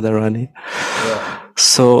of Radharani. Yeah.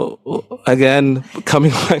 So again,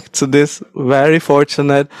 coming back to this, very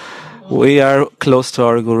fortunate, we are close to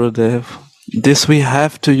our Gurudev. This we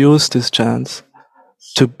have to use this chance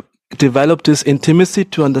to develop this intimacy,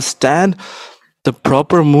 to understand the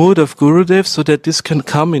proper mood of Gurudev so that this can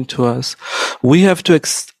come into us. We have to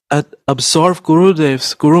absorb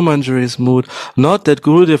Gurudev's, Guru Manjari's mood, not that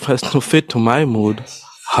Gurudev has to fit to my mood.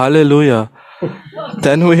 Hallelujah.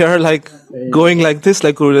 Then we are like going like this,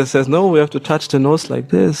 like Gurudev says, no, we have to touch the nose like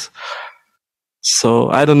this. So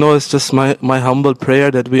I don't know, it's just my humble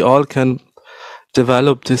prayer that we all can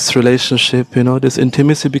develop this relationship, this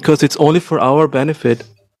intimacy, because it's only for our benefit.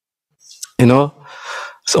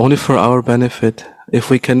 It's only for our benefit. If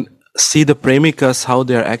we can see the premikas, how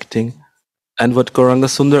they are acting, and what Gauranga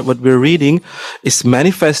Sundar, what we're reading, is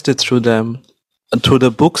manifested through them, and through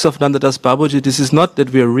the books of Nandadas Babaji. This is not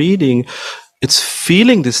that we are reading, it's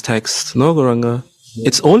feeling this text, no, Gauranga?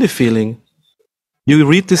 It's only feeling. You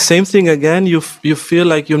read the same thing again, you feel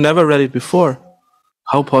like you never read it before.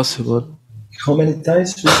 How possible? How many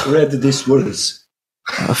times you read these words?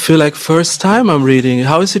 I feel like first time I'm reading.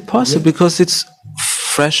 How is it possible? Yeah. Because it's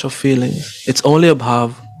fresh of feeling. It's only a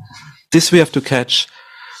bhav. This we have to catch.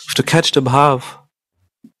 We have to catch the bhav.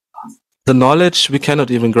 The knowledge we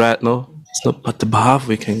cannot even grasp, no? It's not, but the bhav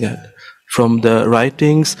we can get. From the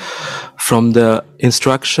writings, from the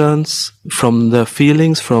instructions, from the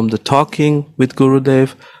feelings, from the talking with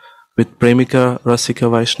Gurudev, with Premika, Rasika,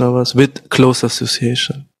 Vaishnavas, with close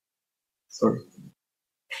association. Sorry.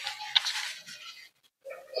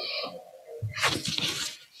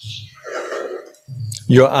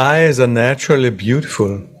 Your eyes are naturally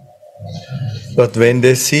beautiful, but when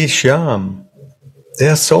they see Shyam, they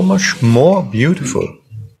are so much more beautiful.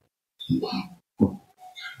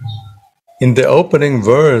 In the opening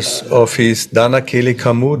verse of his Danakeli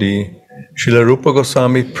Kamudi, Srila Rupa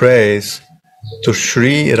Goswami prays to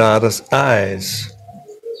Sri Radha's eyes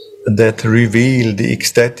that reveal the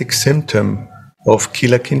ecstatic symptom of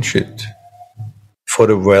Kila Kinshit for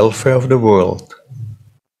the welfare of the world.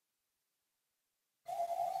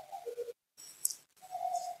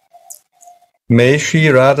 May Sri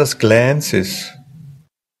Radha's glances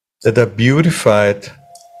that are beautified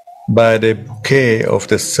by the bouquet of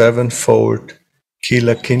the sevenfold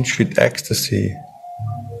Kila Kinshit ecstasy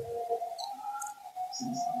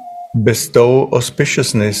bestow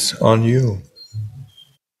auspiciousness on you.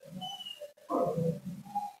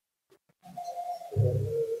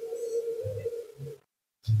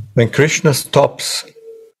 When Krishna stops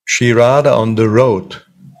Sri Radha on the road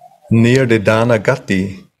near the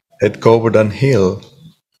Danagati at Govardhan Hill,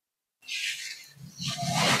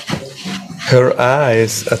 her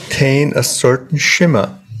eyes attain a certain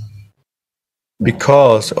shimmer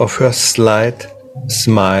because of her slight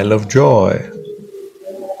smile of joy.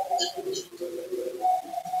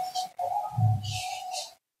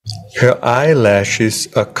 Her eyelashes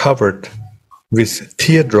are covered with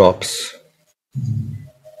teardrops,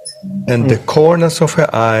 and the corners of her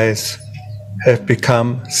eyes have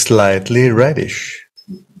become slightly reddish,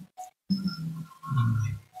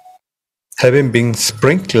 having been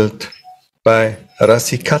sprinkled by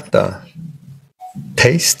rasikata,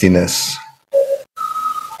 tastiness.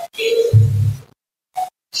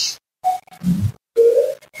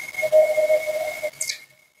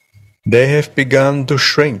 They have begun to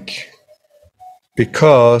shrink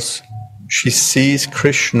because she sees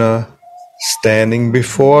Krishna standing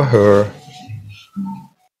before her,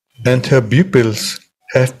 and her pupils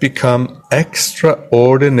have become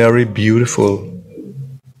extraordinarily beautiful,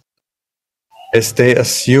 as they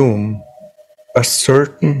assume a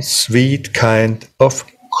certain sweet kind of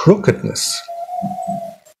crookedness.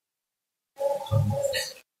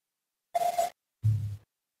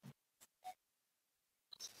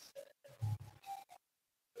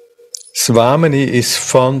 Swamini is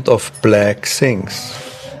fond of black things,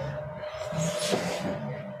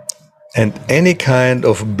 and any kind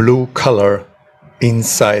of blue color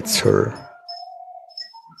incites her.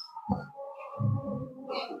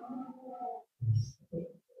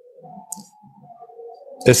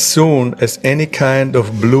 As soon as any kind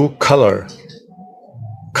of blue color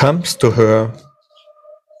comes to her,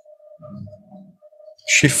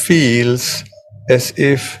 she feels as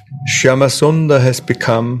if Shyamasundar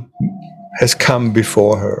has come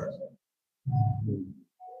before her.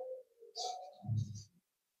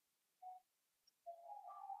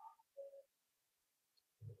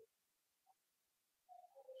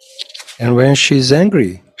 And when she's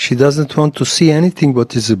angry, she doesn't want to see anything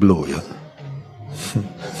but is blue. Yeah?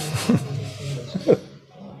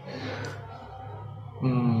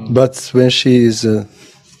 But when she is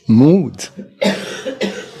moved,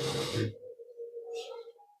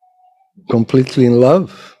 completely in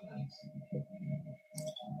love,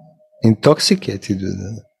 intoxicated with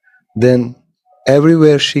it, then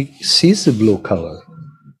everywhere she sees the blue color,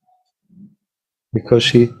 because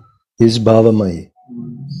she is Bhavamai.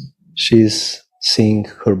 She is seeing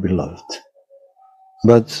her beloved.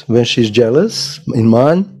 But when she's jealous, in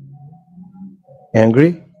man,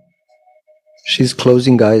 angry, she's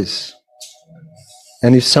closing eyes.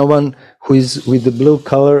 And if someone who is with the blue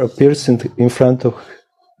color appears in front of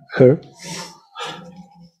her,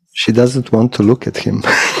 she doesn't want to look at him.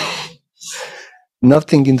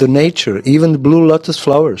 Nothing in the nature, even the blue lotus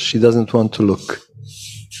flowers, she doesn't want to look.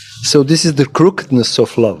 So this is the crookedness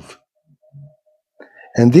of love.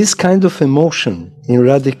 And this kind of emotion in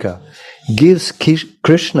Radhika gives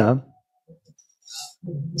Krishna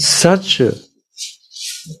such a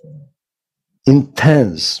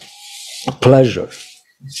intense pleasure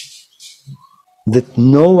that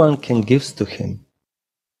no one can give to him.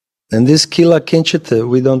 And this kila kinchit,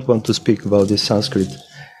 we don't want to speak about this Sanskrit.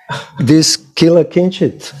 This kila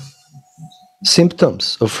kinchit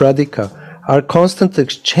symptoms of Radhika are constant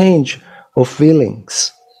exchange of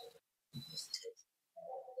feelings.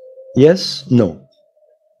 Yes, no.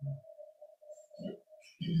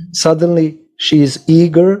 Suddenly she is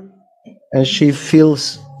eager and she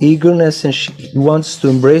feels eagerness and she wants to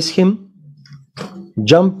embrace him,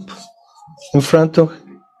 jump in front of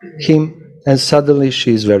him, and suddenly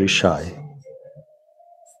she is very shy.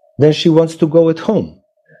 Then she wants to go at home,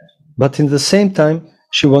 but in the same time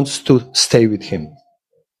she wants to stay with him.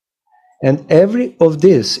 And every of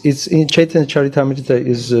this, it's in Chaitanya Charitamrita,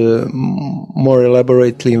 is more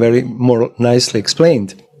elaborately, very more nicely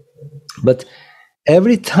explained. But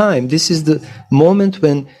every time, this is the moment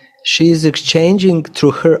when she is exchanging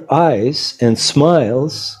through her eyes and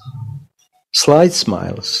smiles, slight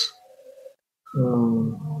smiles.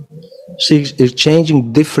 She's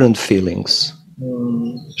exchanging different feelings.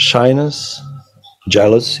 Shyness,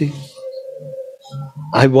 jealousy.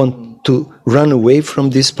 I want to run away from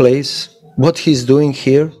this place. What he's doing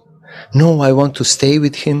here? No, I want to stay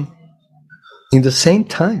with him. In the same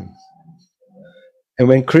time. And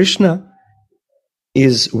when Krishna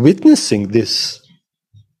is witnessing this,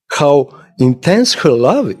 how intense her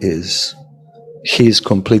love is, he is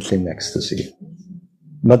completely in ecstasy.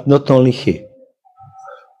 But not only he,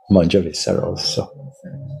 Manjaris are also.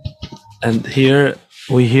 And here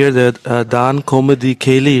we hear that Dan Komedi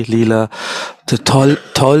Keli Lila, the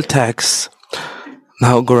toll tax.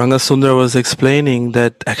 Now Gauranga Sundar was explaining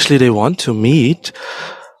that actually they want to meet,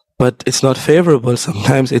 but it's not favorable.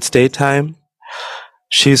 Sometimes it's daytime.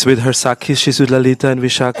 She's with her Sakhis, she's with Lalita and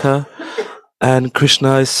Vishakha, and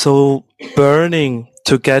Krishna is so burning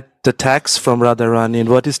to get the tax from Radharani. And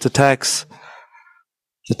what is the tax?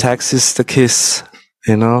 The tax is the kiss,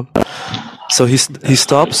 you know. So he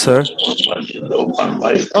stops her.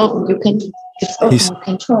 Oh, you can. It's open. You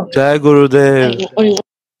can talk. Jai Gurudev.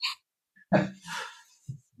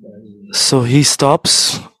 So he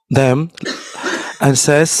stops them and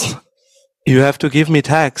says, "You have to give me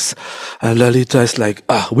tax." And Lalita is like,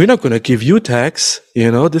 "We're not going to give you tax.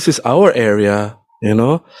 This is our area,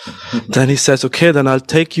 Then he says, "Okay, then I'll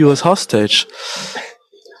take you as hostage."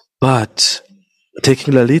 But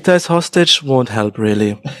taking Lalita as hostage won't help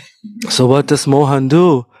really. So what does Mohan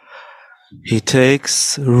do? He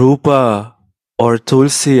takes Rupa or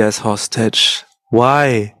Tulsi as hostage.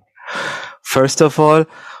 Why? First of all,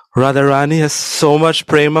 Radharani has so much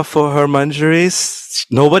prema for her manjaris.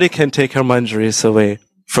 Nobody can take her manjaris away.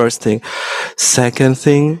 First thing. Second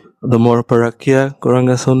thing, the more parakya,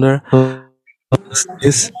 Gauranga Sundar,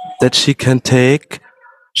 is that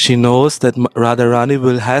she knows that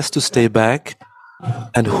Radharani has to stay back,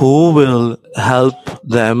 and who will help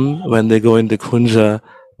them when they go in the Kunja?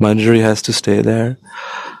 Manjari has to stay there.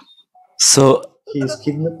 So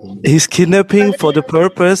he's kidnapping for the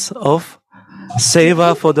purpose of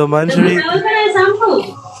seva for the Manjari.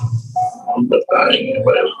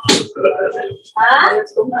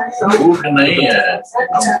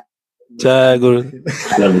 Jai Guru.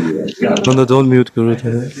 No, don't mute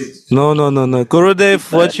Gurudev. No.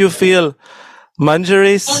 Gurudev, what you feel?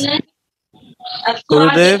 Manjaris?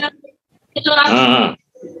 Gurudev?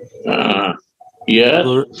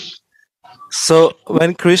 Yeah. So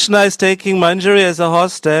when Krishna is taking Manjari as a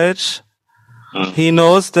hostage, he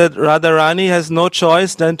knows that Radharani has no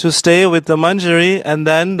choice than to stay with the Manjari, and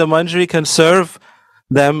then the Manjari can serve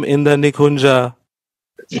them in the Nikunja.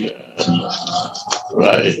 Yeah.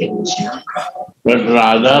 Right. But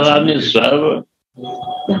Radharani serve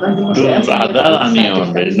to Radharani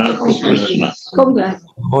only, not to Krishna.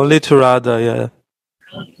 Only to Radha, yeah.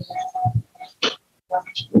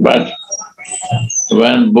 But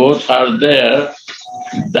when both are there,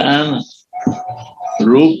 then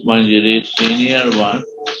Rup Manjari, senior one,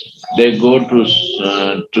 they go to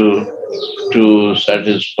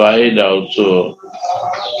satisfied also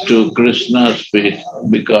to Krishna's feet,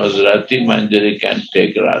 because Rati Manjari can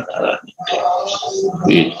take Radharani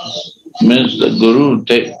feet. Means the Guru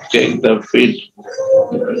take the feet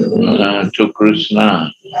to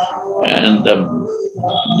Krishna, and the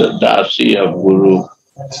Dasi of Guru,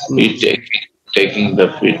 he taking the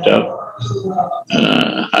feet of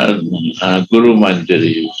Guru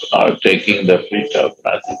Manjari, or taking the feet of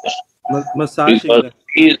Radhika. Because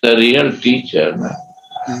he is the real teacher.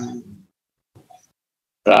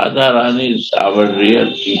 Radharani is our real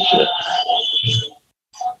teacher.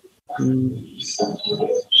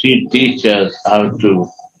 She teaches how to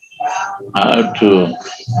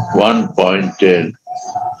one-pointed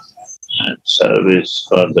service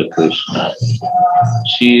for the Krishna.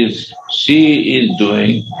 She is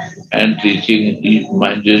doing and teaching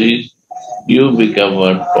Manjaris. You become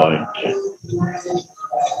one-pointed.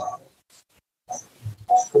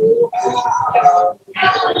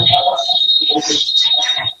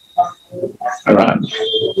 Right.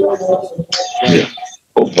 Yeah.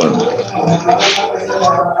 Open.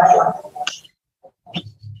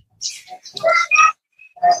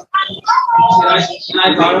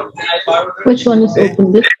 Which one is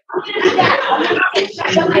open? This?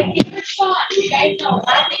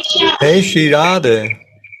 Hey, Shri Radha.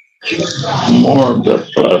 More the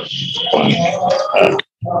first one.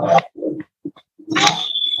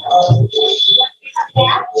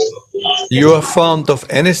 You are fond of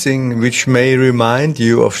anything which may remind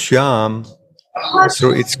you of Shyam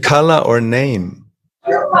through its color or name.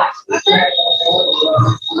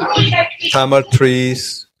 Tamar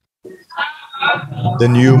trees, the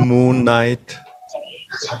new moon night,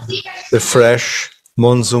 the fresh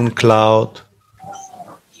monsoon cloud,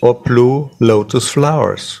 or blue lotus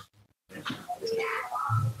flowers.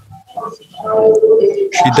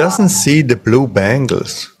 She doesn't see the blue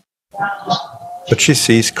bangles, but she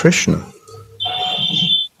sees Krishna.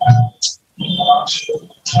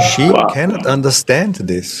 She cannot understand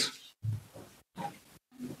this.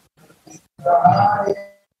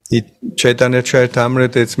 In Chaitanya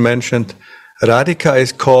Charitamrita it's mentioned, Radhika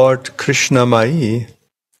is called Krishna Mai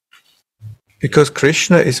because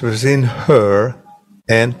Krishna is within her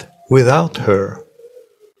and without her.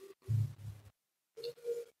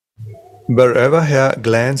 Wherever her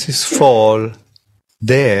glances fall,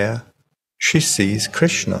 there she sees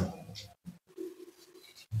Krishna.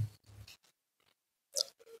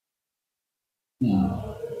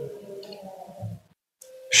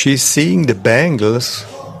 She's seeing the bangles,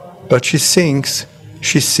 but she thinks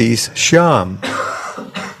she sees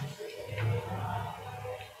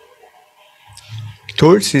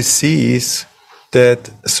Tulsi sees that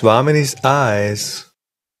Swamini's eyes,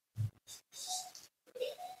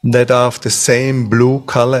 that are of the same blue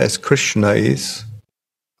color as Krishna is,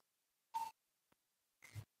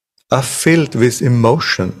 are filled with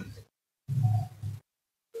emotion.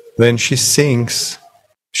 When she sings,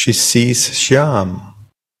 she sees Shyam.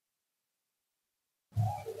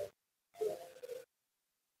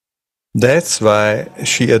 That's why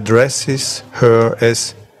she addresses her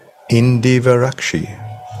as Indi Varakshi,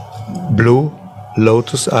 blue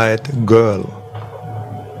lotus-eyed girl.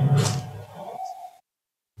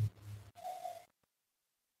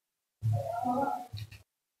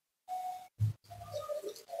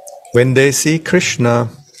 When they see Krishna,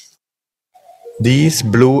 these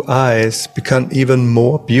blue eyes become even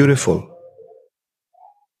more beautiful.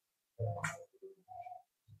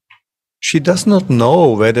 She does not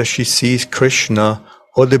know whether she sees Krishna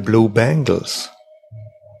or the blue bangles.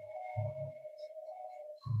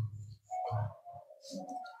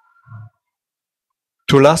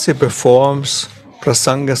 Tulasi performs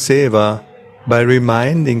Prasanga Seva by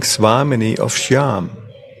reminding Swamini of Shyam.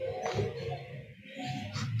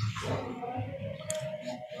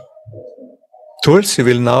 Tulsi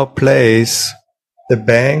will now place the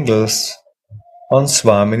bangles on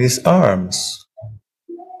Swamini's arms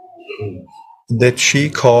that she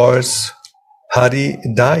calls Hari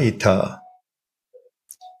Daita,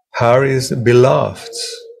 Hari's beloved.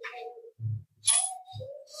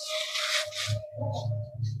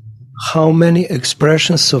 How many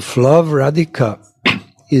expressions of love Radhika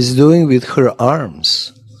is doing with her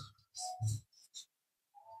arms?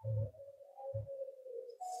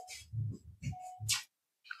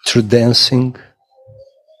 Through dancing,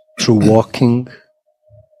 through walking,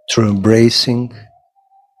 through embracing,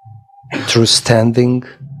 through standing,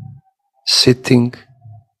 sitting.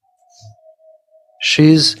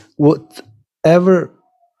 She's whatever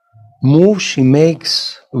move she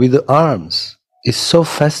makes with the arms is so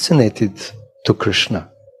fascinated to Krishna.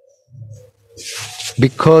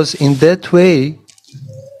 Because in that way,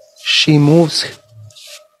 she moves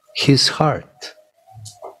his heart.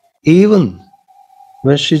 Even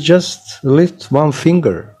when she just lifts one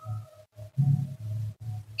finger,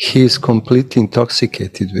 he is completely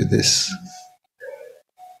intoxicated with this.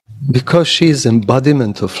 Because she is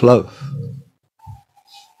embodiment of love.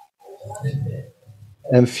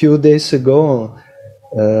 And a few days ago,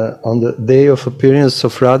 on the day of appearance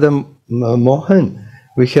of Radha Mohan,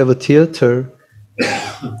 we have a theater,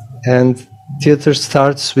 and theater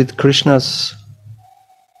starts with Krishna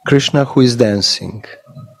who is dancing.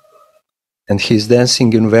 And he's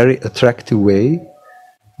dancing in a very attractive way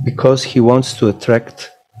because he wants to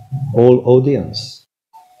attract all audience.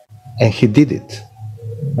 And he did it.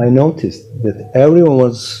 I noticed that everyone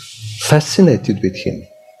was fascinated with him.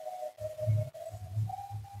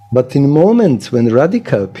 But in the moment when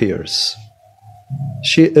Radhika appears,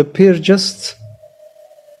 she appears just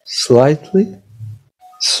slightly,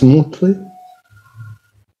 smoothly,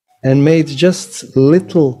 and made just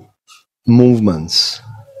little movements.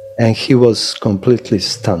 And he was completely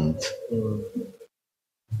stunned.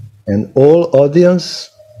 And all audience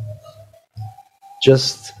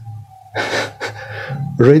just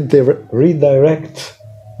redirect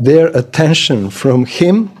their attention from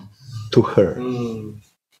him to her.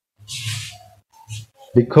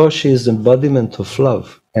 Because she is embodiment of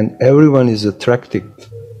love, and everyone is attracted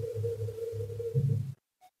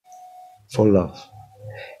for love.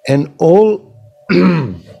 And all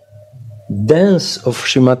dance of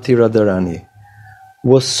Srimati Radharani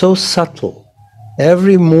was so subtle.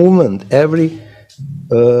 Every movement, every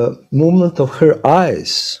movement of her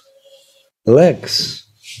eyes, legs,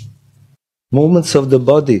 movements of the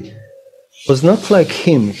body was not like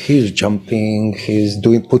him. He's jumping, he's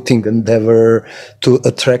putting endeavor to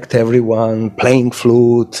attract everyone, playing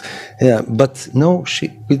flute. Yeah, but no,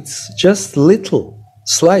 it's just little,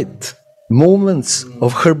 slight movements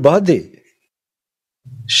of her body.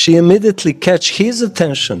 She immediately catch his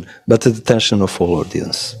attention, but the attention of all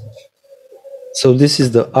audience. So this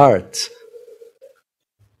is the art.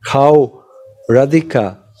 How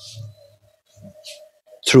Radhika,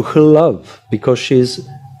 through her love, because she is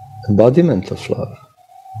embodiment of love,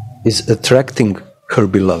 is attracting her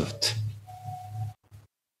beloved.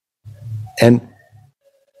 And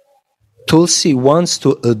Tulsi wants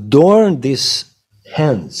to adorn these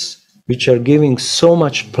hands, which are giving so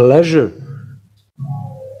much pleasure.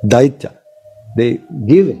 Daita, they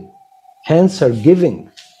giving. Hands are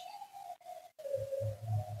giving.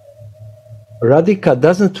 Radhika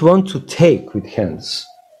doesn't want to take with hands.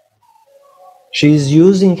 She is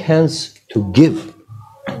using hands to give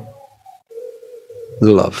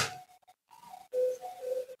love.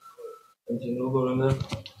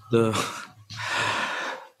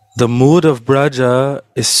 The mood of Braja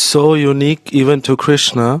is so unique even to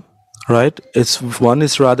Krishna, right? One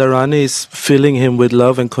is Radharani is filling him with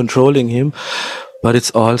love and controlling him, but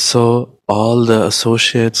it's also all the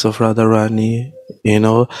associates of Radharani,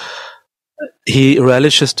 He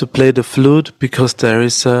relishes to play the flute because there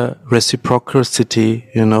is a reciprocity,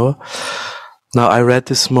 Now I read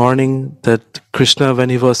this morning that Krishna, when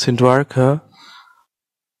he was in Dwarka,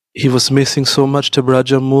 he was missing so much the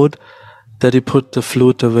Braja mood that he put the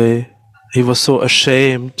flute away. He was so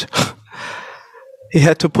ashamed. He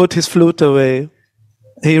had to put his flute away.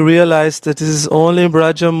 He realized that this is only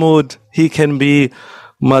Braja mood. He can be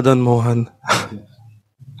Madan Mohan.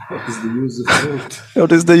 What is the use of flute?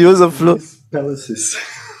 What is the use of flute? Palaces.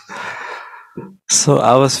 So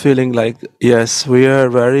I was feeling like, yes, we are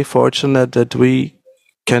very fortunate that we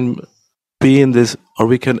can be in this, or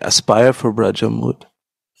we can aspire for Braja mood.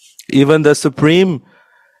 Even the Supreme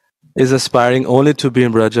is aspiring only to be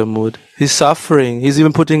in Braja mood. He's suffering. He's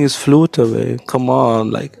even putting his flute away. Come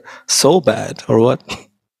on, so bad, or what?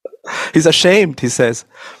 He's ashamed, he says,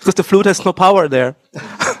 because the flute has no power there.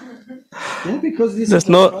 Yeah, because there's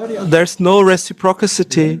no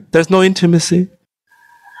reciprocity. There's no intimacy.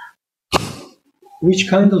 Which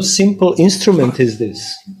kind of simple instrument is this?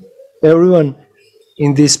 Everyone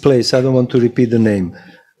in this place, I don't want to repeat the name.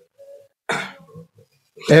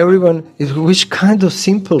 Everyone is which kind of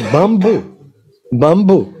simple bamboo.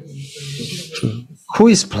 Who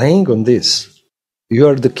is playing on this? You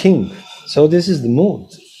are the king. So this is the mood.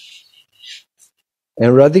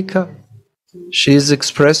 And Radhika, she is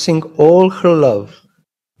expressing all her love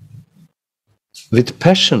with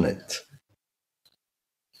passionate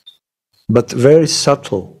but very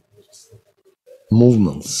subtle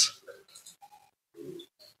movements.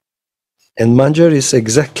 And Manjaris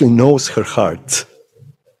exactly knows her heart.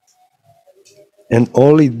 And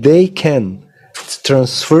only they can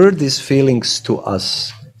transfer these feelings to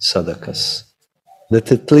us, sadhakas.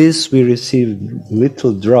 That at least we receive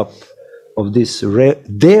little drop of this,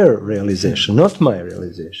 their realization, not my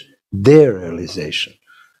realization, their realization.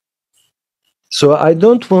 So I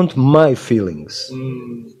don't want my feelings.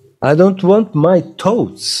 I don't want my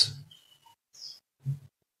thoughts.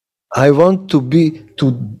 I want to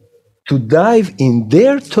dive in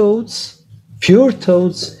their thoughts, pure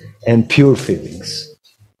thoughts, and pure feelings.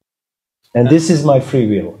 And this is my free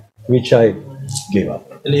will, which I give up.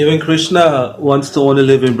 And even Krishna wants to only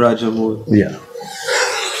live in Braja mood. Yeah.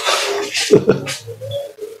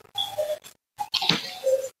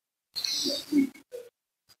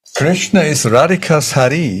 Krishna is Radhika's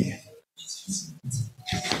Hari,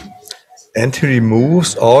 and he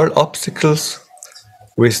removes all obstacles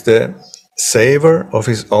with the savor of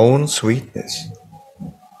his own sweetness.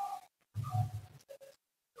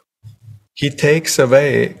 He takes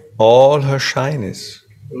away all her shyness,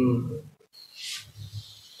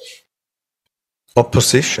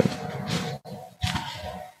 opposition,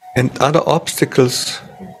 and other obstacles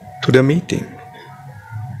to the meeting,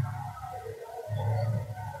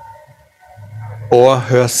 or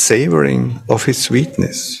her savoring of his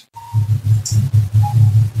sweetness.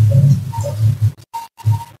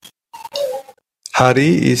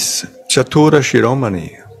 Hari is Chatura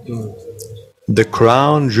Shiromani, the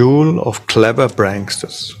crown jewel of clever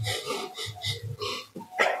pranksters.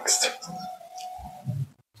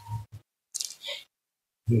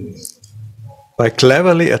 By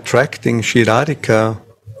cleverly attracting Shri Radhika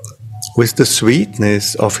with the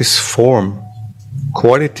sweetness of his form,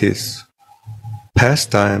 qualities,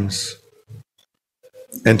 pastimes,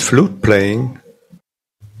 and flute playing,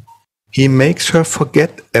 he makes her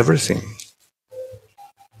forget everything.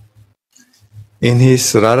 In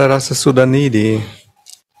his Radha Rasa Sudhanidhi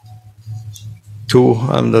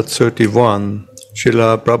 231,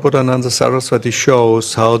 Srila Prabodhananda Saraswati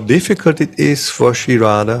shows how difficult it is for Shri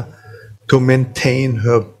Radha to maintain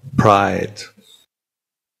her pride.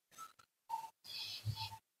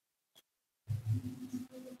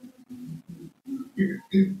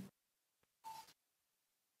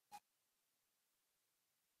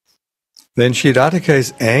 When Shri Radhika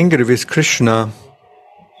is angry with Krishna,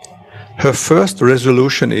 her first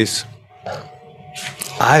resolution is,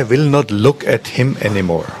 I will not look at him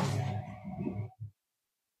anymore.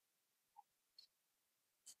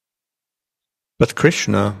 But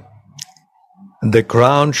Krishna, the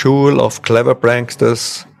crown jewel of clever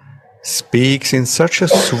pranksters, speaks in such a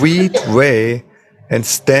sweet way and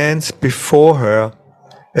stands before her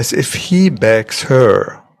as if he begs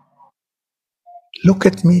her, look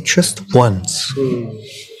at me just once.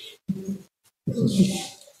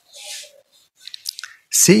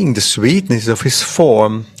 Seeing the sweetness of his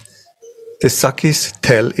form, the Sakis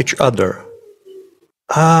tell each other,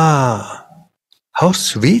 "Ah, how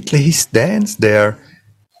sweetly he stands there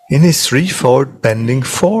in his threefold bending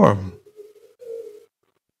form.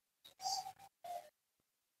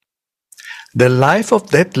 The life of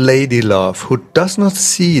that lady love who does not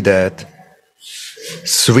see that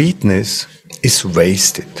sweetness is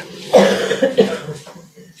wasted."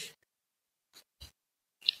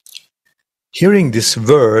 Hearing these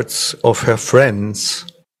words of her friends,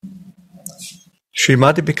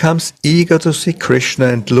 Srimati becomes eager to see Krishna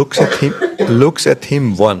and looks at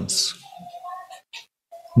him once.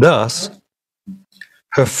 Thus,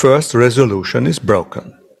 her first resolution is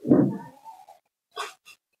broken.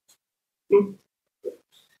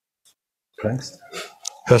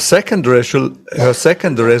 Her second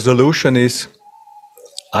resolution is,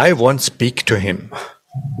 "I won't speak to him."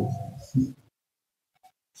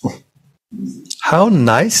 How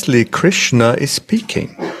nicely Krishna is speaking.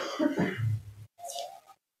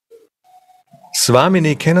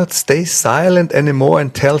 Swamini cannot stay silent anymore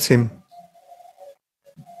and tells him,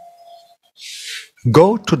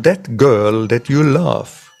 "Go to that girl that you love."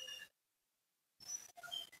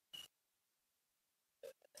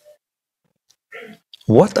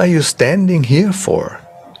 "What are you standing here for,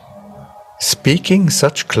 speaking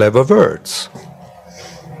such clever words?"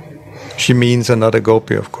 She means another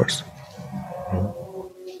gopi, of course.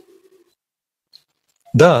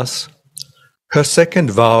 Thus, her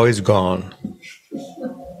second vow is gone.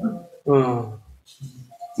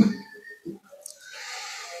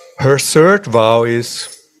 Her third vow is,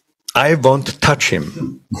 "I won't touch him."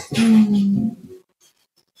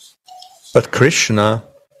 But Krishna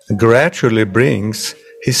gradually brings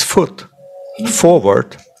his foot forward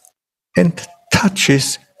and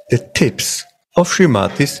touches the tips of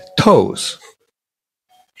Srimati's toes.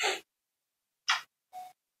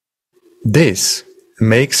 This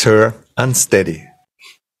makes her unsteady.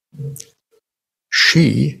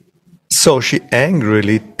 So she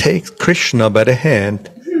angrily takes Krishna by the hand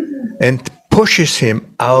and pushes him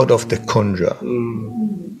out of the kunja.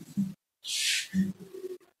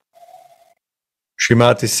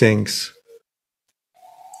 Srimati sings,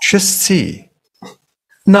 "Just see,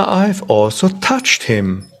 now I've also touched him.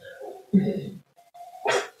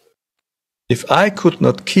 If I could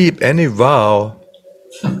not keep any vow,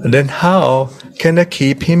 then how can I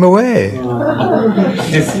keep him away?"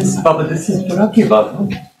 This is Parakya Bhava.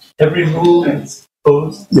 Every rule that's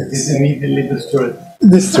posed is immediately destroyed.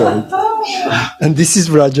 Destroyed. And this is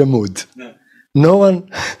Vraja mood.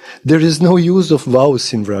 There is no use of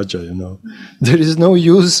vows in Vraja, There is no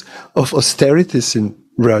use of austerities in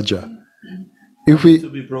Vraja. To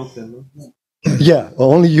be broken. Yeah,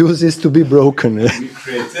 only use is to be broken. We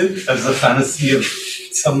create it as a fantasy of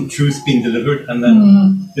some truth being delivered and then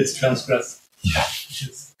it's transgressed. Yeah.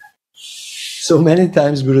 So many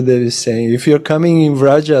times Gurudev is saying, if you're coming in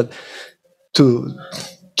Vraja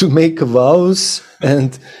to make vows, and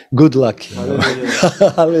good luck.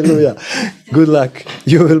 Hallelujah. Good luck.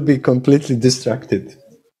 You will be completely distracted.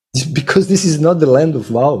 Because this is not the land of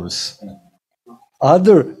vows.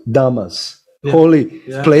 Other dhammas, holy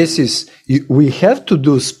places, we have to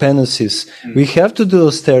do penances, we have to do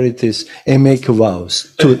austerities and make vows.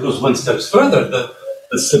 But it goes one step further.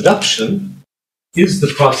 The seduction is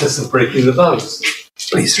the process of breaking the vows.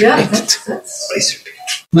 Please repeat. Please repeat.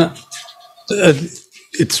 No,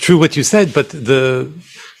 it's true what you said, but the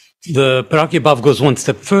Parakya Bhava goes one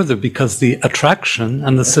step further because the attraction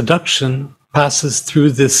and the seduction passes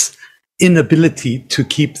through this inability to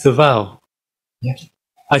keep the vow. Yeah.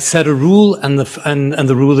 I set a rule, and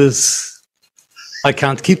the rule is I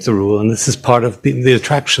can't keep the rule, and this is part of the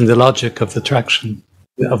attraction, the logic of the attraction,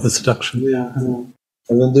 of the seduction. Yeah.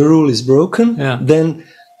 And when the rule is broken, then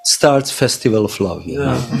starts festival of love.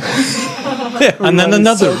 And then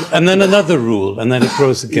another rule, and then it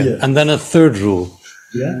grows again, and then a third rule.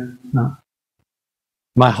 Yeah. No.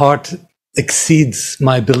 My heart exceeds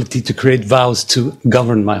my ability to create vows to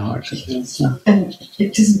govern my heart. And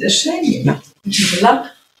it isn't a shame. No. It is a love.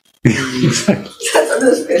 Exactly.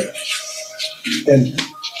 And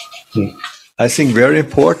I think very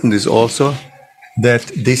important is also that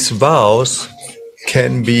these vows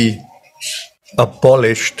can be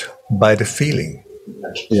abolished by the feeling.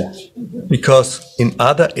 Yeah. Because in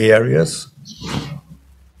other areas,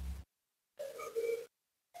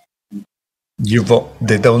 you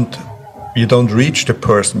don't reach the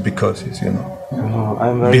person because he's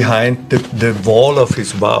behind the wall of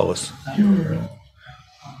his vows.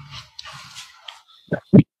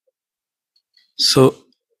 So,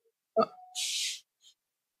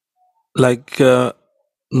 like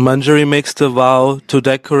Manjari makes the vow to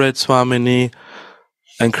decorate Swamini,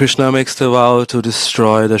 and Krishna makes the vow to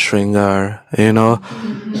destroy the Shringar, you know.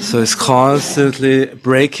 So it's constantly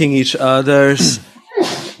breaking each other's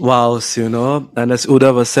vows, you know. And as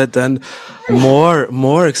Uddhava said, then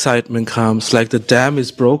more excitement comes, like the dam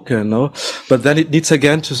is broken, no? But then it needs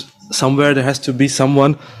again to somewhere there has to be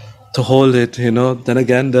someone to hold it, you know. Then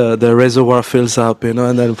again the reservoir fills up, you know,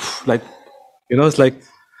 and then like, you know, it's like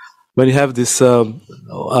when you have these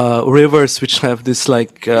rivers which have this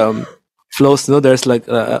like flows, you know, there's like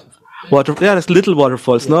water, there's little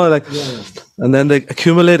waterfalls, no, like, and then they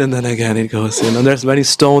accumulate, and then again it goes, you know. There's many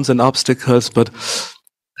stones and obstacles, but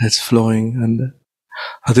it's flowing, and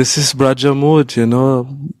this is Braja mood, you know,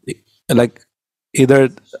 like either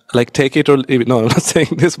like take it or leave it. No, I'm not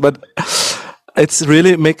saying this, but it's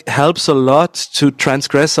really helps a lot to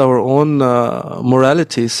transgress our own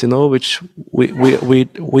moralities, you know, which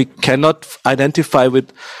we cannot identify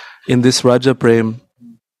with in this Raja Prem.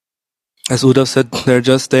 As Uddhav said, they're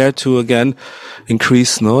just there to again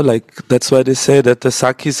increase, no? Like that's why they say that the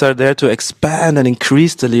Sakhis are there to expand and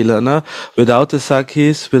increase the Leela, no? Without the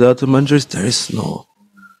Sakhis, without the Manjaris,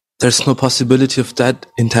 there's no possibility of that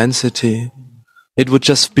intensity. It would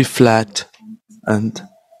just be flat, and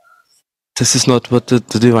this is not what the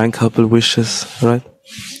divine couple wishes, right?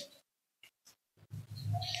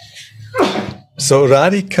 So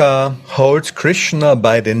Radhika holds Krishna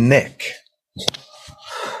by the neck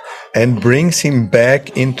and brings him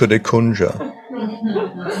back into the kunja.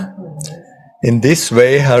 In this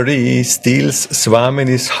way, Hari steals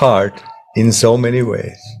Swamini's heart in so many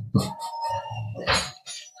ways.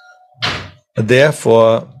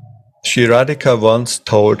 Therefore, Shri Radhika once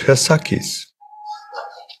told her Sakhis,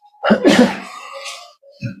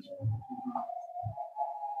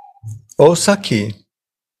 "O Sakhi,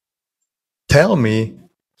 tell me,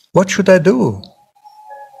 what should I do?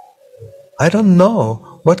 I don't know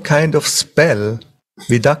what kind of spell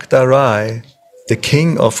Vidakta Rai, the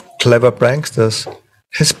king of clever pranksters,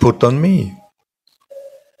 has put on me.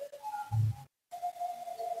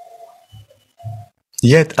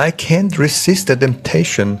 Yet I can't resist the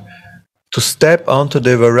temptation to step onto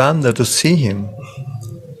the veranda to see him,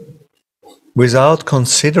 without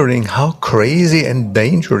considering how crazy and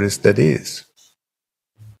dangerous that is.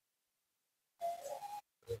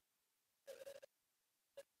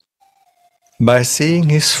 By seeing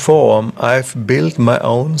his form, I've built my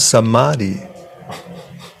own samadhi.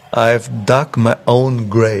 I've dug my own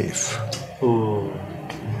grave.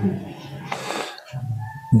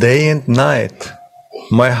 Day and night,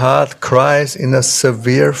 my heart cries in a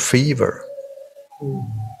severe fever.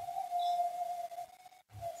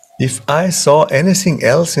 If I saw anything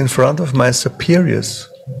else in front of my superiors,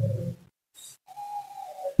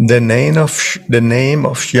 the name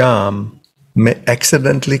of Shyam may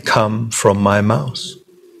accidentally come from my mouth."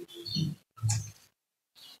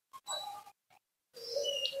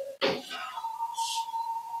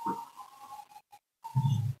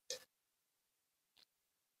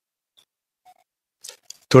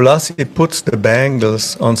 Tulasi puts the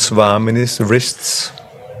bangles on Swamini's wrists.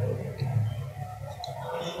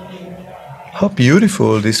 How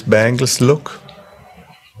beautiful these bangles look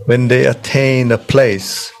when they attain a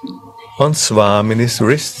place on Swamini's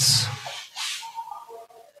wrists.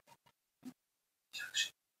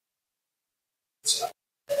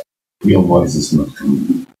 Your voice is not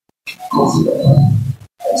coming.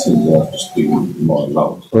 So you have to speak more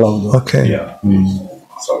loud. Louder. Okay. Yeah.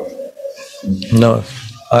 Sorry. No,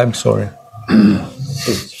 I'm sorry.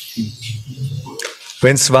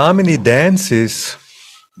 When Swamini dances,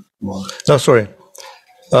 no, sorry.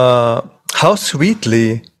 How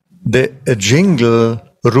sweetly the jingle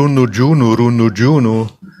Runu Junu, Runu Junu,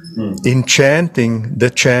 enchanting the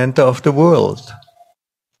chanter of the world.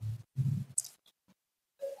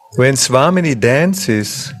 When Swamini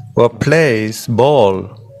dances or plays ball,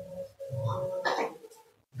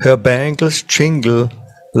 her bangles jingle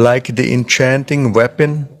like the enchanting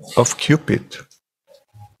weapon of Cupid.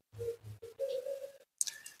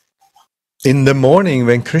 In the morning,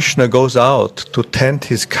 when Krishna goes out to tend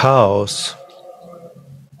his cows,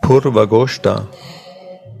 Purva Goshta,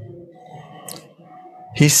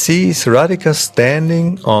 he sees Radhika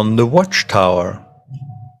standing on the watchtower,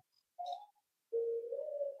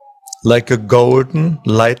 like a golden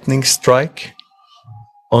lightning strike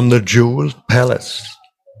on the jeweled palace,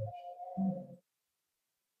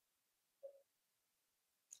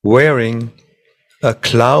 wearing a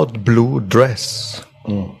cloud blue dress.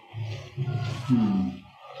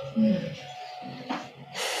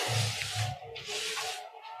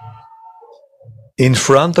 In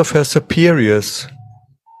front of her superiors,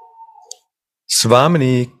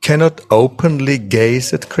 Swamini cannot openly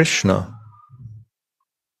gaze at Krishna.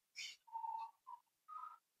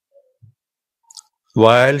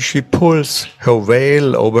 While she pulls her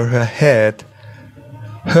veil over her head,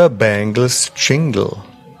 her bangles jingle.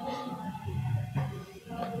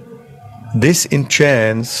 This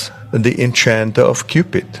enchants the enchanter of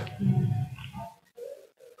Cupid.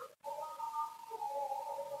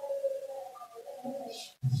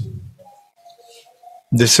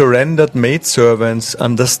 The surrendered maidservants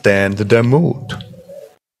understand their mood.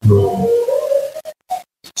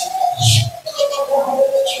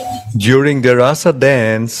 During the rasa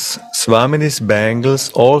dance, Swamini's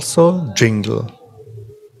bangles also jingle.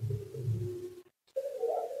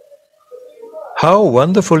 How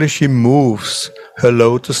wonderfully she moves her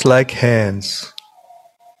lotus-like hands.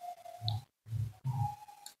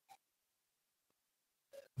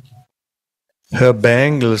 Her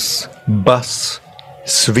bangles buzz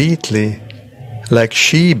sweetly like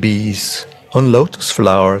she-bees on lotus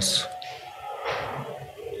flowers.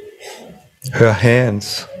 Her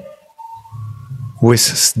hands with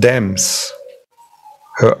stems,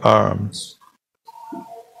 her arms.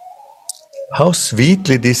 How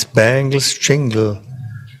sweetly these bangles jingle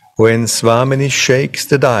when Swamini shakes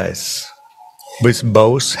the dice with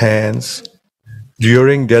both hands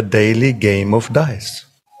during their daily game of dice.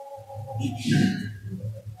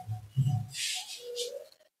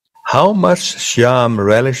 How much Shyam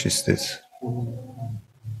relishes this.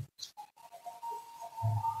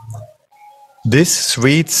 This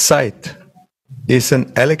sweet sight is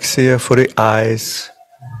an elixir for the eyes,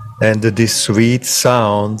 and this sweet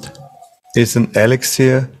sound is an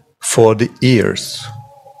elixir for the ears.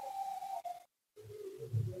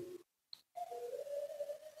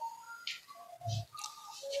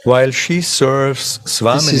 While she serves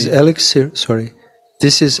Swamini...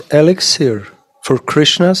 This is elixir for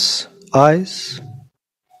Krishna's eyes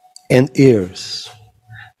and ears.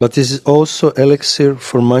 But this is also elixir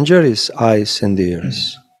for Manjari's eyes and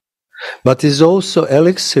ears. But is also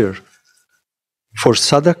elixir for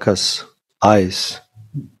Sadhaka's eyes,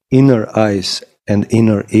 inner eyes and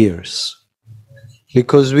inner ears.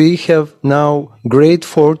 Because we have now great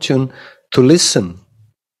fortune to listen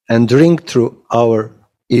and drink through our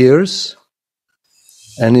ears,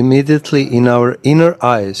 and immediately in our inner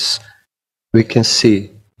eyes we can see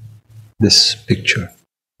this picture.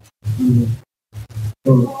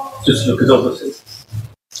 Just look at all the senses.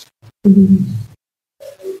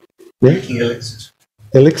 Making elixir.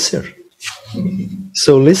 Elixir.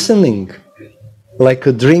 So listening, like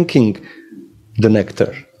drinking the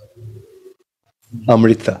nectar,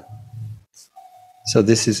 Amrita. So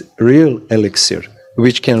this is real elixir,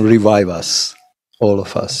 which can revive us, all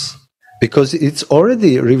of us. Because it's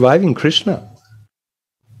already reviving Krishna.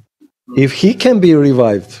 If he can be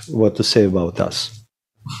revived, what to say about us?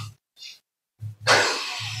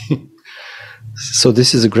 So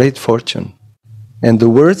this is a great fortune. And the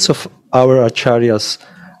words of our acharyas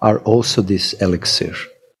are also this elixir.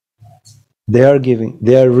 They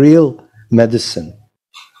are real medicine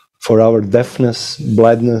for our deafness,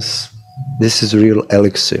 blindness. This is real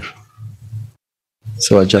elixir.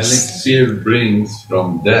 So I just... Elixir brings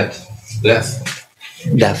from death.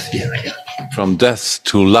 Death, yeah. From death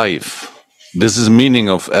to life. This is meaning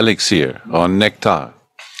of elixir or nectar.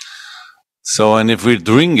 So, and if we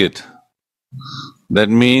drink it, that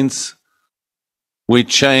means we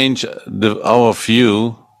change our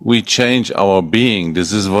view, we change our being.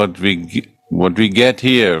 This is what we get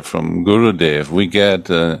here from Gurudev. We get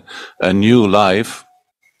a new life,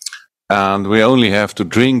 and we only have to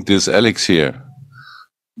drink this elixir.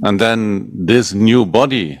 And then this new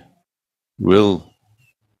body will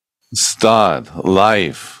start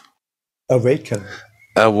life. Awaken.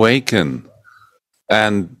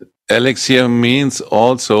 And elixir means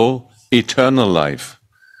also eternal life.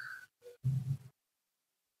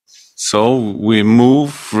 So we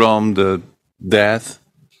move from the death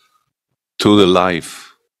to the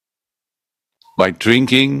life by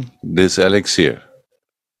drinking this elixir.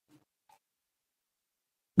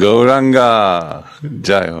 Gauranga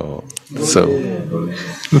Jayo. So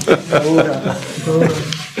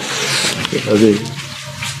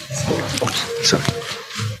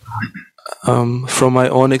from my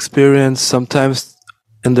own experience, sometimes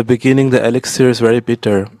in the beginning the elixir is very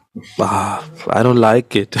bitter. I don't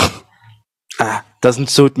like it. Doesn't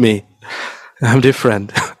suit me. I'm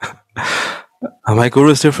different. My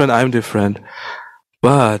guru is different, I'm different.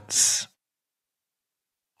 But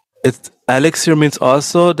elixir means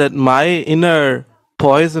also that my inner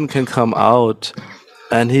poison can come out,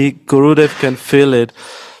 and Gurudev can feel it,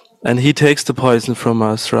 and he takes the poison from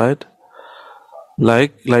us, right?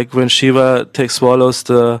 Like when Shiva swallows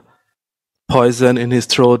the poison in his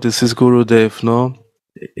throat, this is Gurudev, no?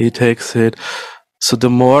 He takes it. So the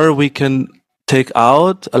more we can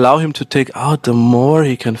allow him to take out, the more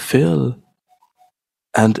he can fill.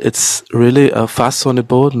 And it's really a Fass ohne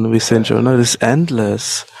Boden, we say in German. It's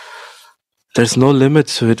endless. There's no limit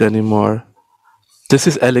to it anymore. This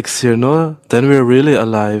is elixir, no? Then we're really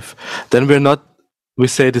alive. Then we're not, we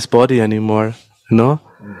say, this body anymore,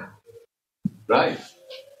 Right.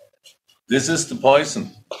 This is the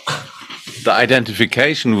poison. The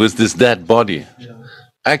identification with this dead body.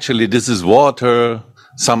 Actually, this is water,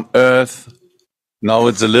 some earth. Now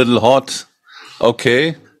it's a little hot.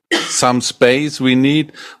 Okay. Some space we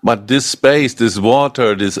need, but this space, this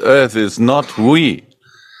water, this earth is not we.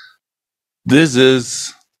 This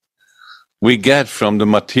is we get from the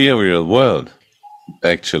material world,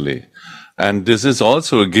 actually. And this is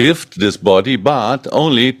also a gift, this body, but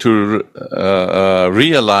only to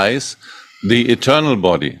realize the eternal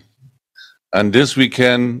body. And this we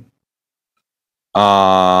can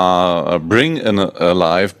bring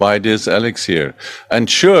alive by this elixir. And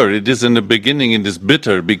sure, it is in the beginning, it is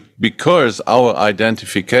bitter because our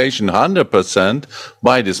identification 100%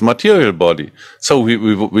 by this material body. So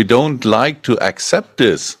we don't like to accept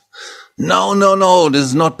this. No, this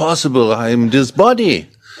is not possible. I'm this body.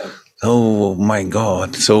 Oh my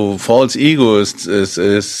God. So false ego is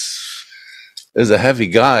a heavy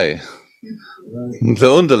guy.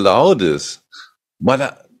 Don't allow this.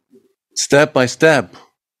 But step by step,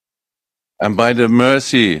 and by the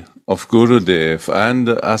mercy of Gurudev and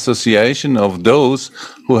the association of those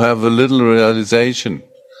who have a little realization,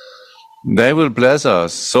 they will bless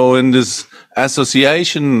us. So in this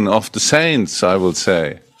association of the saints, I will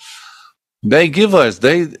say, they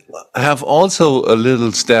have also a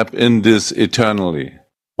little step in this eternally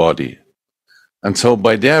body. And so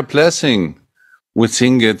by their blessing, we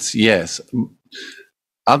think it's yes.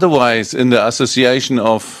 Otherwise, in the association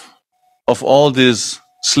of all these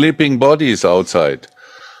sleeping bodies outside,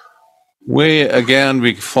 we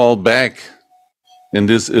fall back in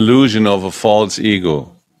this illusion of a false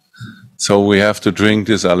ego. So we have to drink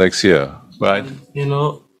this elixir, right?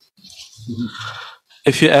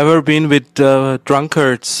 If you ever been with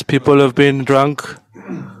drunkards, people who have been drunk,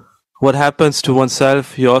 what happens to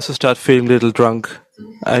oneself? You also start feeling a little drunk,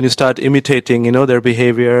 and you start imitating, their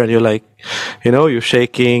behavior, and you're like, you're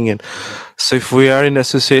shaking. And so if we are in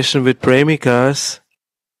association with premikas,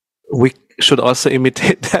 we should also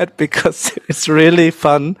imitate that, because it's really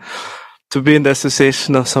fun to be in the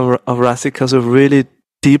association of some of rasikas who really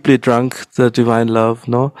deeply drunk the divine love,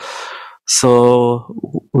 no? So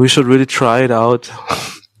we should really try it out.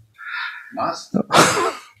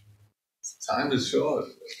 Time is short.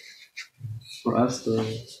 For us,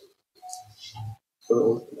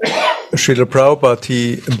 Srila Prabhupada,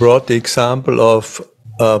 he brought the example of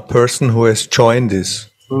a person who has joined this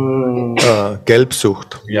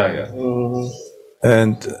Gelbsucht.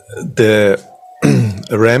 And the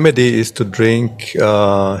remedy is to drink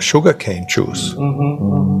sugarcane juice.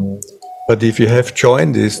 But if you have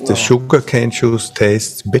joined this, the sugarcane juice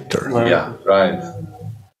tastes bitter. Yeah, right.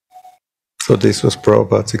 So this was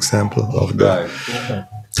Prabhupada's example of the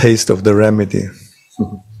taste of the remedy.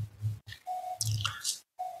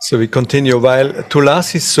 So we continue. While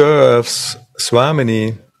Tulasi serves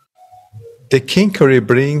Swamini, the Kinkari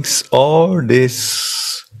brings all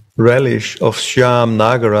this relish of Shyam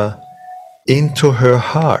Nagara into her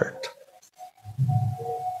heart.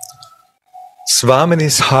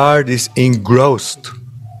 Swamini's heart is engrossed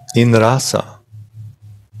in rasa.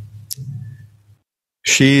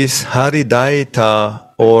 She is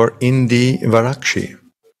Haridaita or Indi Varakshi.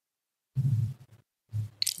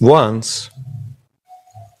 Once,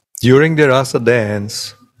 during the rasa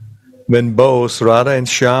dance, when both Radha and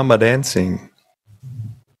Shyam are dancing,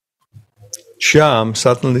 Shyam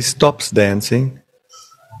suddenly stops dancing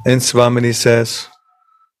and Swamini says,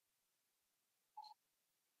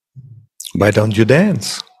 "Why don't you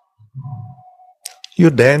dance? You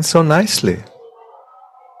dance so nicely.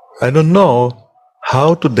 I don't know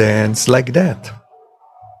how to dance like that."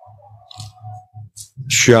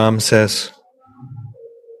 Shyam says,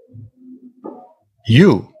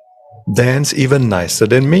 "You dance even nicer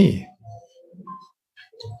than me.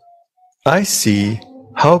 I see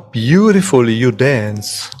how beautifully you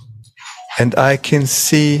dance, and I can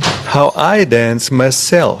see how I dance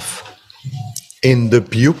myself in the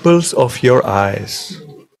pupils of your eyes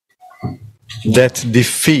that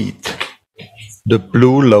defeat the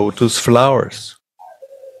blue lotus flowers."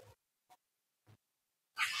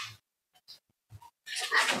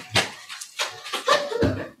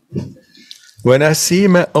 When I see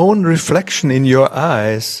my own reflection in your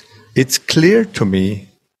eyes, it's clear to me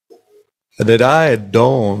that I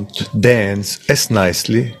don't dance as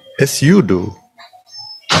nicely as you do.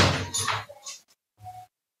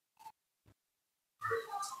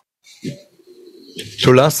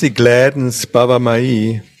 Tulasi gladdens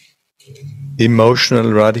Bhavamai, emotional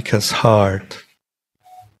Radhika's heart,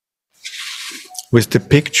 with the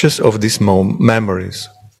pictures of these memories.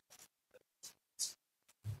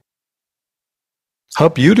 How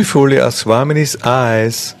beautifully are Swamini's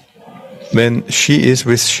eyes when she is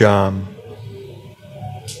with Shyam.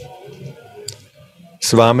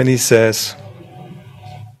 Swamini says,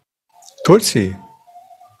 Tulsi,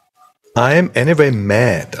 I am anyway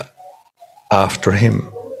mad after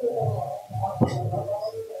him.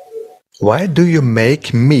 Why do you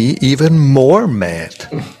make me even more mad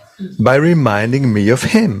by reminding me of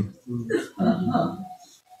him?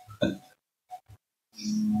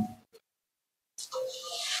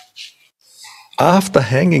 After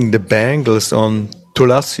hanging the bangles on,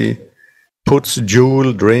 Tulasi puts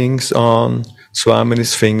jeweled rings on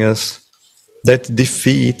Swamini's fingers that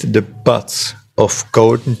defeat the buds of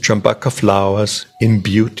golden champaka flowers in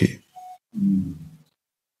beauty.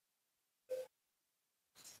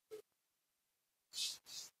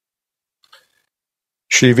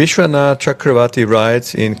 Sri Vishwanath Chakravarti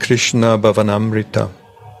writes in Krishna Bhavanamrita,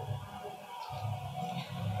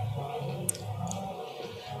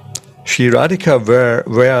 Sri Radhika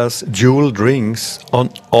wears jeweled rings on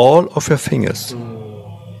all of her fingers,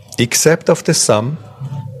 except of the thumb,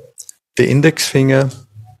 the index finger,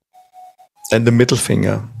 and the middle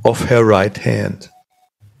finger of her right hand.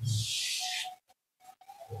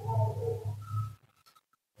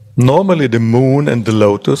 Normally the moon and the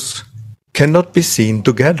lotus cannot be seen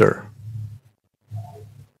together.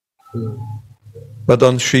 But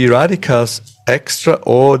on Sri Radhika's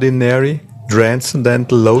extraordinary,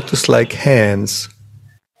 transcendental lotus-like hands,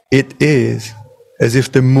 it is as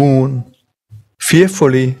if the moon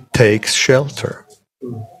fearfully takes shelter.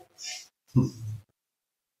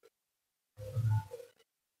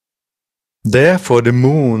 Therefore the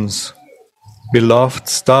moon's beloved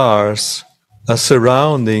stars are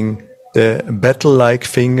surrounding the betel-like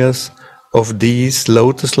fingers of these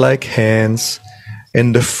lotus-like hands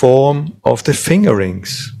in the form of the finger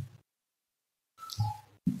rings,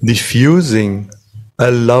 diffusing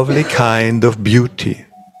a lovely kind of beauty.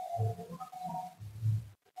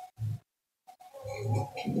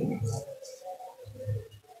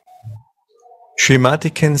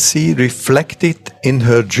 Srimati can see reflected in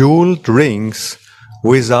her jeweled rings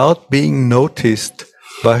without being noticed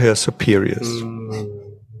by her superiors.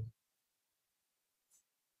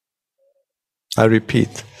 I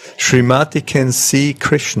repeat, Srimati can see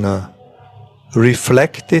Krishna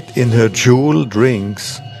reflected in her jeweled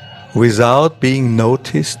rings without being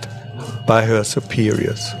noticed by her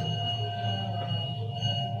superiors.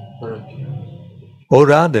 O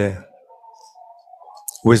Radha,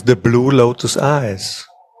 with the blue lotus eyes,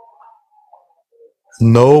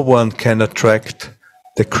 no one can attract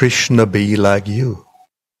the Krishna bee like you.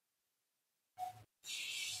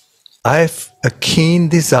 I have a keen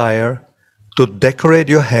desire to decorate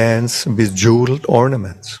your hands with jeweled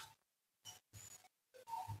ornaments.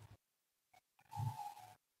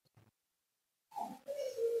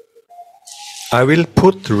 I will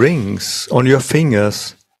put rings on your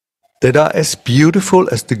fingers that are as beautiful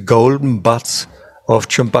as the golden buds of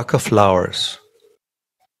champaka flowers.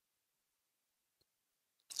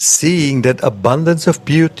 Seeing that abundance of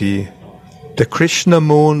beauty, the Krishna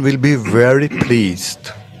moon will be very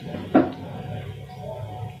pleased.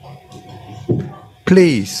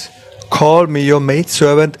 Please call me your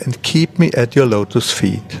maidservant and keep me at your lotus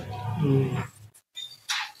feet.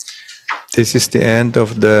 This is the end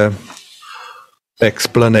of the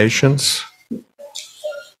explanations.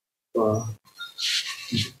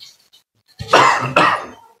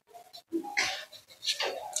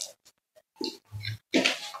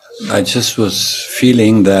 I just was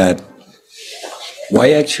feeling that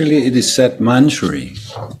why actually it is said Manjari.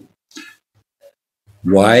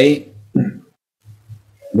 Why,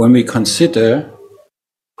 when we consider,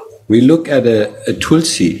 we look at a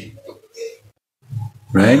tulsi,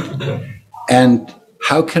 right? And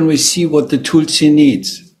how can we see what the tulsi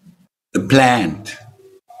needs? The plant.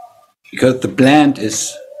 Because the plant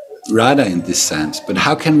is Radha in this sense. But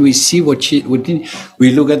how can we see what she would need?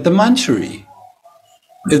 We look at the Manjari.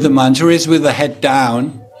 If the Manjari is with the head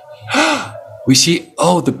down, we see,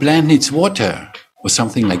 oh, the plant needs water, or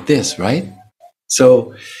something like this, right?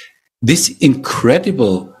 So these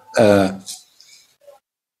incredible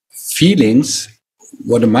feelings,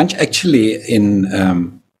 what a Manjari actually in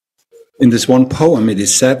this one poem, it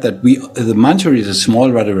is said that the Manjari is a small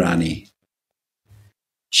Radharani.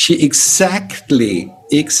 She exactly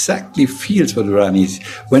feels what Radharani is.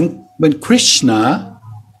 When Krishna,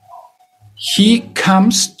 he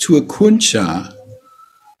comes to a kunja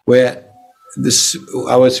where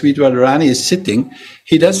our sweet Radharani is sitting,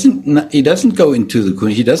 he doesn't go into the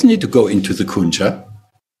kunja. He doesn't need to go into the kunja.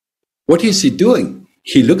 What is he doing?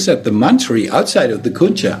 He looks at the manjari outside of the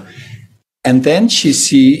kunja, and then he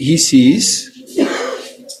sees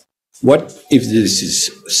what if this is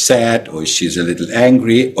sad, or she's a little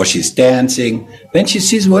angry, or she's dancing. Then she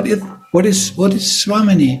sees what is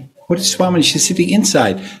Swamini. What is Swamini? She's sitting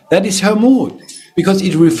inside. That is her mood, because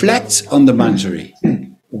it reflects on the manjari.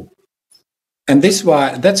 And that's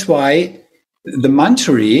why the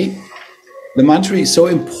manjari is so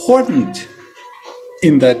important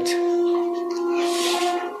in that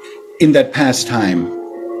pastime,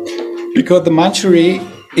 because the manjari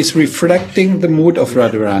is reflecting the mood of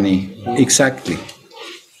Radharani exactly.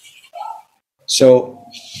 So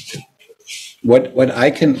what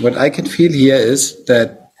I can feel here is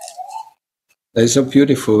that is so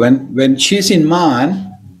beautiful when she's in Man.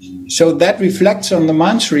 So that reflects on the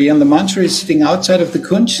manjari, and the manjari is sitting outside of the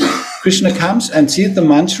kunj. Krishna comes and sees the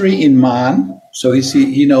manjari in Man, so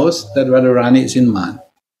he knows that Radharani is in Man.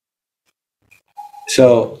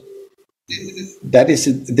 So that is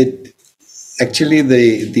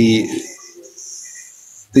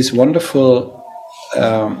this wonderful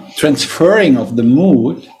transferring of the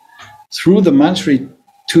mood through the manjari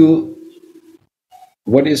to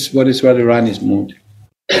what is Radharani's mood.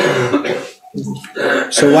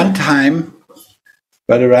 So one time,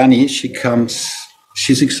 Radharani,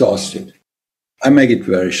 she's exhausted. I make it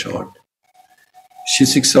very short.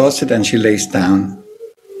 She's exhausted and she lays down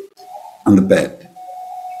on the bed.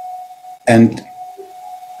 And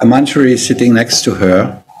a manjari is sitting next to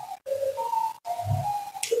her,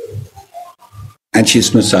 and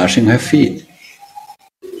she's massaging her feet.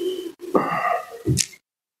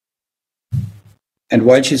 And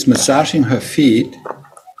while she's massaging her feet,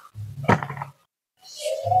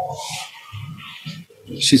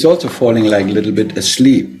 she's also falling like a little bit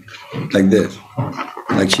asleep, like this,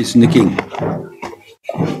 like she's nicking.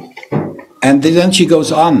 And then she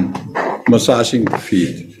goes on massaging the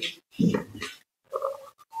feet.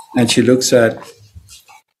 And she looks at,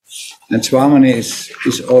 and Swamini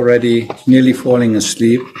is already nearly falling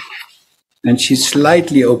asleep, and she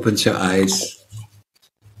slightly opens her eyes.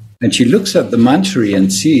 And she looks at the manjari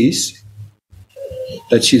and sees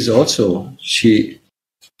that she's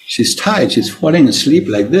tired, she's falling asleep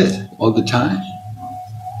like this all the time.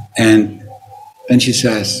 And then she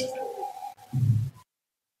says,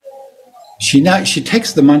 she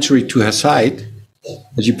takes the manjari to her side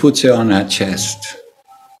and she puts her on her chest.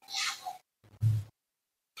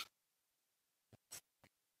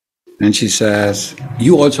 And she says,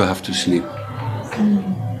 you also have to sleep.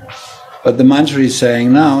 But the manjari is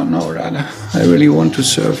saying, no, Radha, I really want to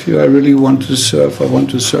serve you. I really want to serve. I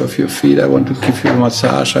want to serve your feet. I want to give you a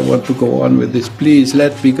massage. I want to go on with this. Please,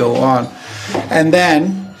 let me go on. And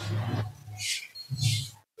then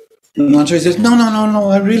the manjari says, no,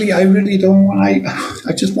 I really don't want.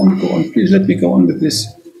 I just want to go on. Please let me go on with this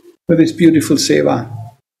beautiful seva.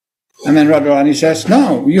 And then Radharani says,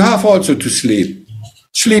 no, you have also to sleep.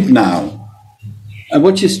 Sleep now. And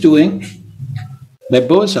what she's doing, they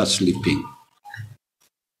both are sleeping.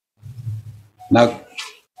 Now,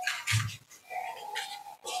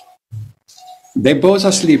 they both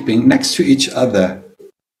are sleeping next to each other.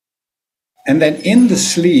 And then in the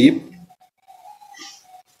sleep,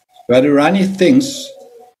 Radharani thinks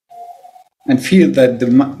and feels that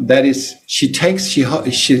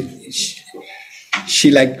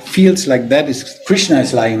she feels like that is Krishna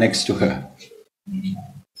is lying next to her.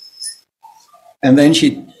 And then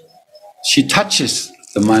she touches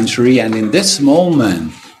the manjari, and in this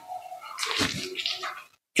moment,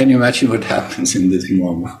 can you imagine what happens in this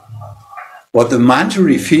moment? What the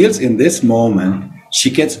manjari feels in this moment, she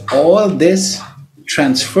gets all this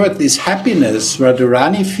transferred, this happiness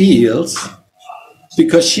Radharani feels,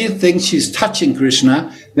 because she thinks she's touching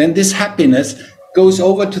Krishna, then this happiness goes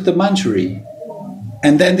over to the manjari.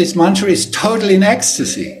 And then this manjari is totally in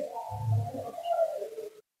ecstasy.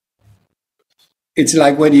 It's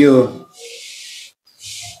like when a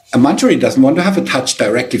manjari doesn't want to have a touch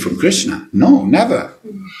directly from Krishna. No, never.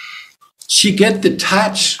 She gets the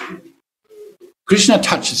touch. Krishna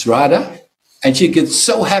touches Radha, and she gets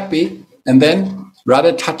so happy, and then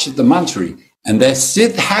Radha touches the manjari. And this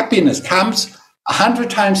happiness comes 100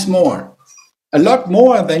 times more. A lot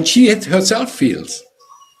more than she herself feels.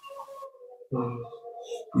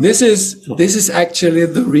 This is actually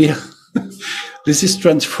the real, this is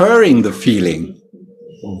transferring the feeling.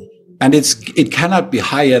 And it cannot be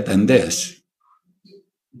higher than this.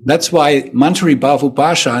 That's why Manjari Bhava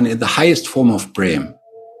Upasana is the highest form of prema.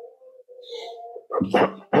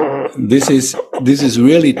 this is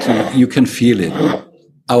really you can feel it.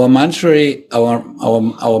 Our mantrary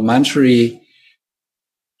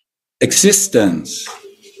existence,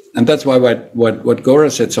 and that's why what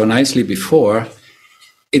Gora said so nicely before.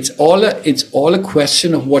 It's all a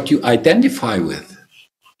question of what you identify with.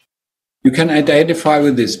 You can identify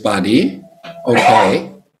with this body,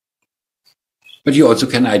 okay, but you also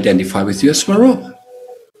can identify with your Swarup.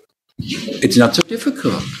 It's not so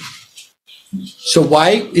difficult. So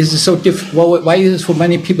why is it so difficult? Why is it for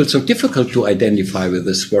many people so difficult to identify with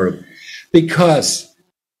the Swarup? Because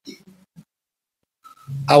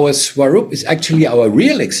our Swarup is actually our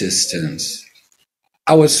real existence.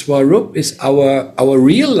 Our Swarup is our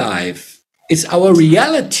real life. It's our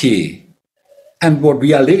reality. And what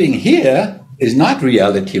we are living here is not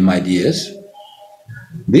reality, my dears.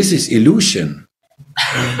 This is illusion.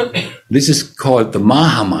 This is called the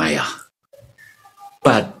Maha Maya.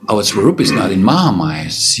 But our Swarup is not in Maha Maya,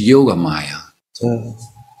 it's Yoga Maya.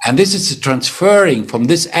 And this is the transferring from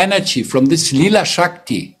this energy, from this Lila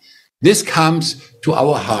Shakti. This comes to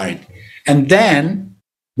our heart. And then,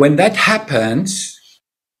 when that happens,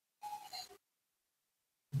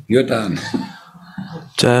 you're done.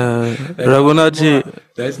 Raghunatha,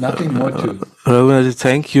 there's nothing more to. Raghunatha,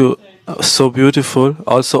 thank you. So beautiful.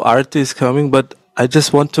 Also, Arti is coming, but I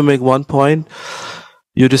just want to make one point.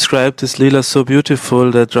 You described this Leela so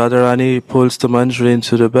beautiful that Radharani pulls the manjari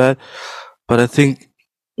into the bed. But I think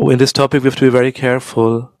in this topic we have to be very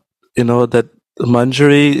careful, that the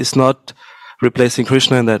manjari is not replacing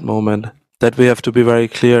Krishna in that moment. That we have to be very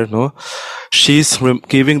clear, no? She's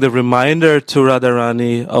giving the reminder to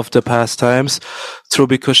Radharani of the past times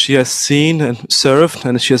because she has seen and served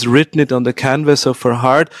and she has written it on the canvas of her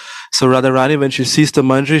heart. So Radharani, when she sees the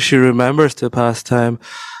manjari, she remembers the past time.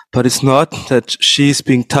 But it's not that she's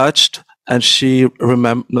being touched and she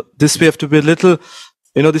this we have to be a little,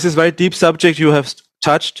 this is very deep subject you have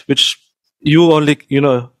touched, which you only,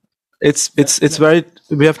 it's very,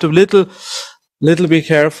 we have to little be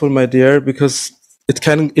careful, my dear, because it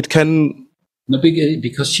can. No,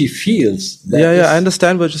 because she feels. That I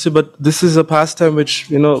understand what you say, but this is a pastime which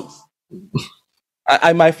my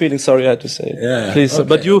feeling. Sorry, I had to say it. Yeah, please. Okay,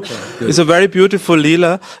 but it's a very beautiful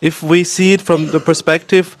Leela. If we see it from the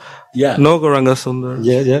perspective, no Gauranga Sundar.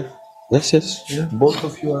 Yeah. Yes. Yeah. Both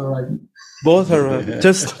of you are right. Both are right.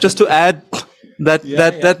 just to add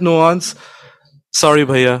that nuance. Sorry,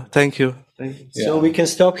 Bhaiya. Thank you. So we can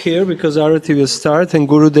stop here because Arati will start, and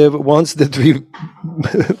Gurudev wants that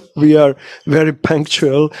we are very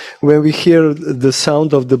punctual. When we hear the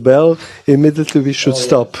sound of the bell, immediately we should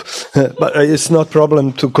stop. But it's not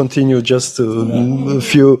problem to continue just a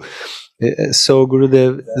few. So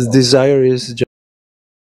Gurudev's desire is just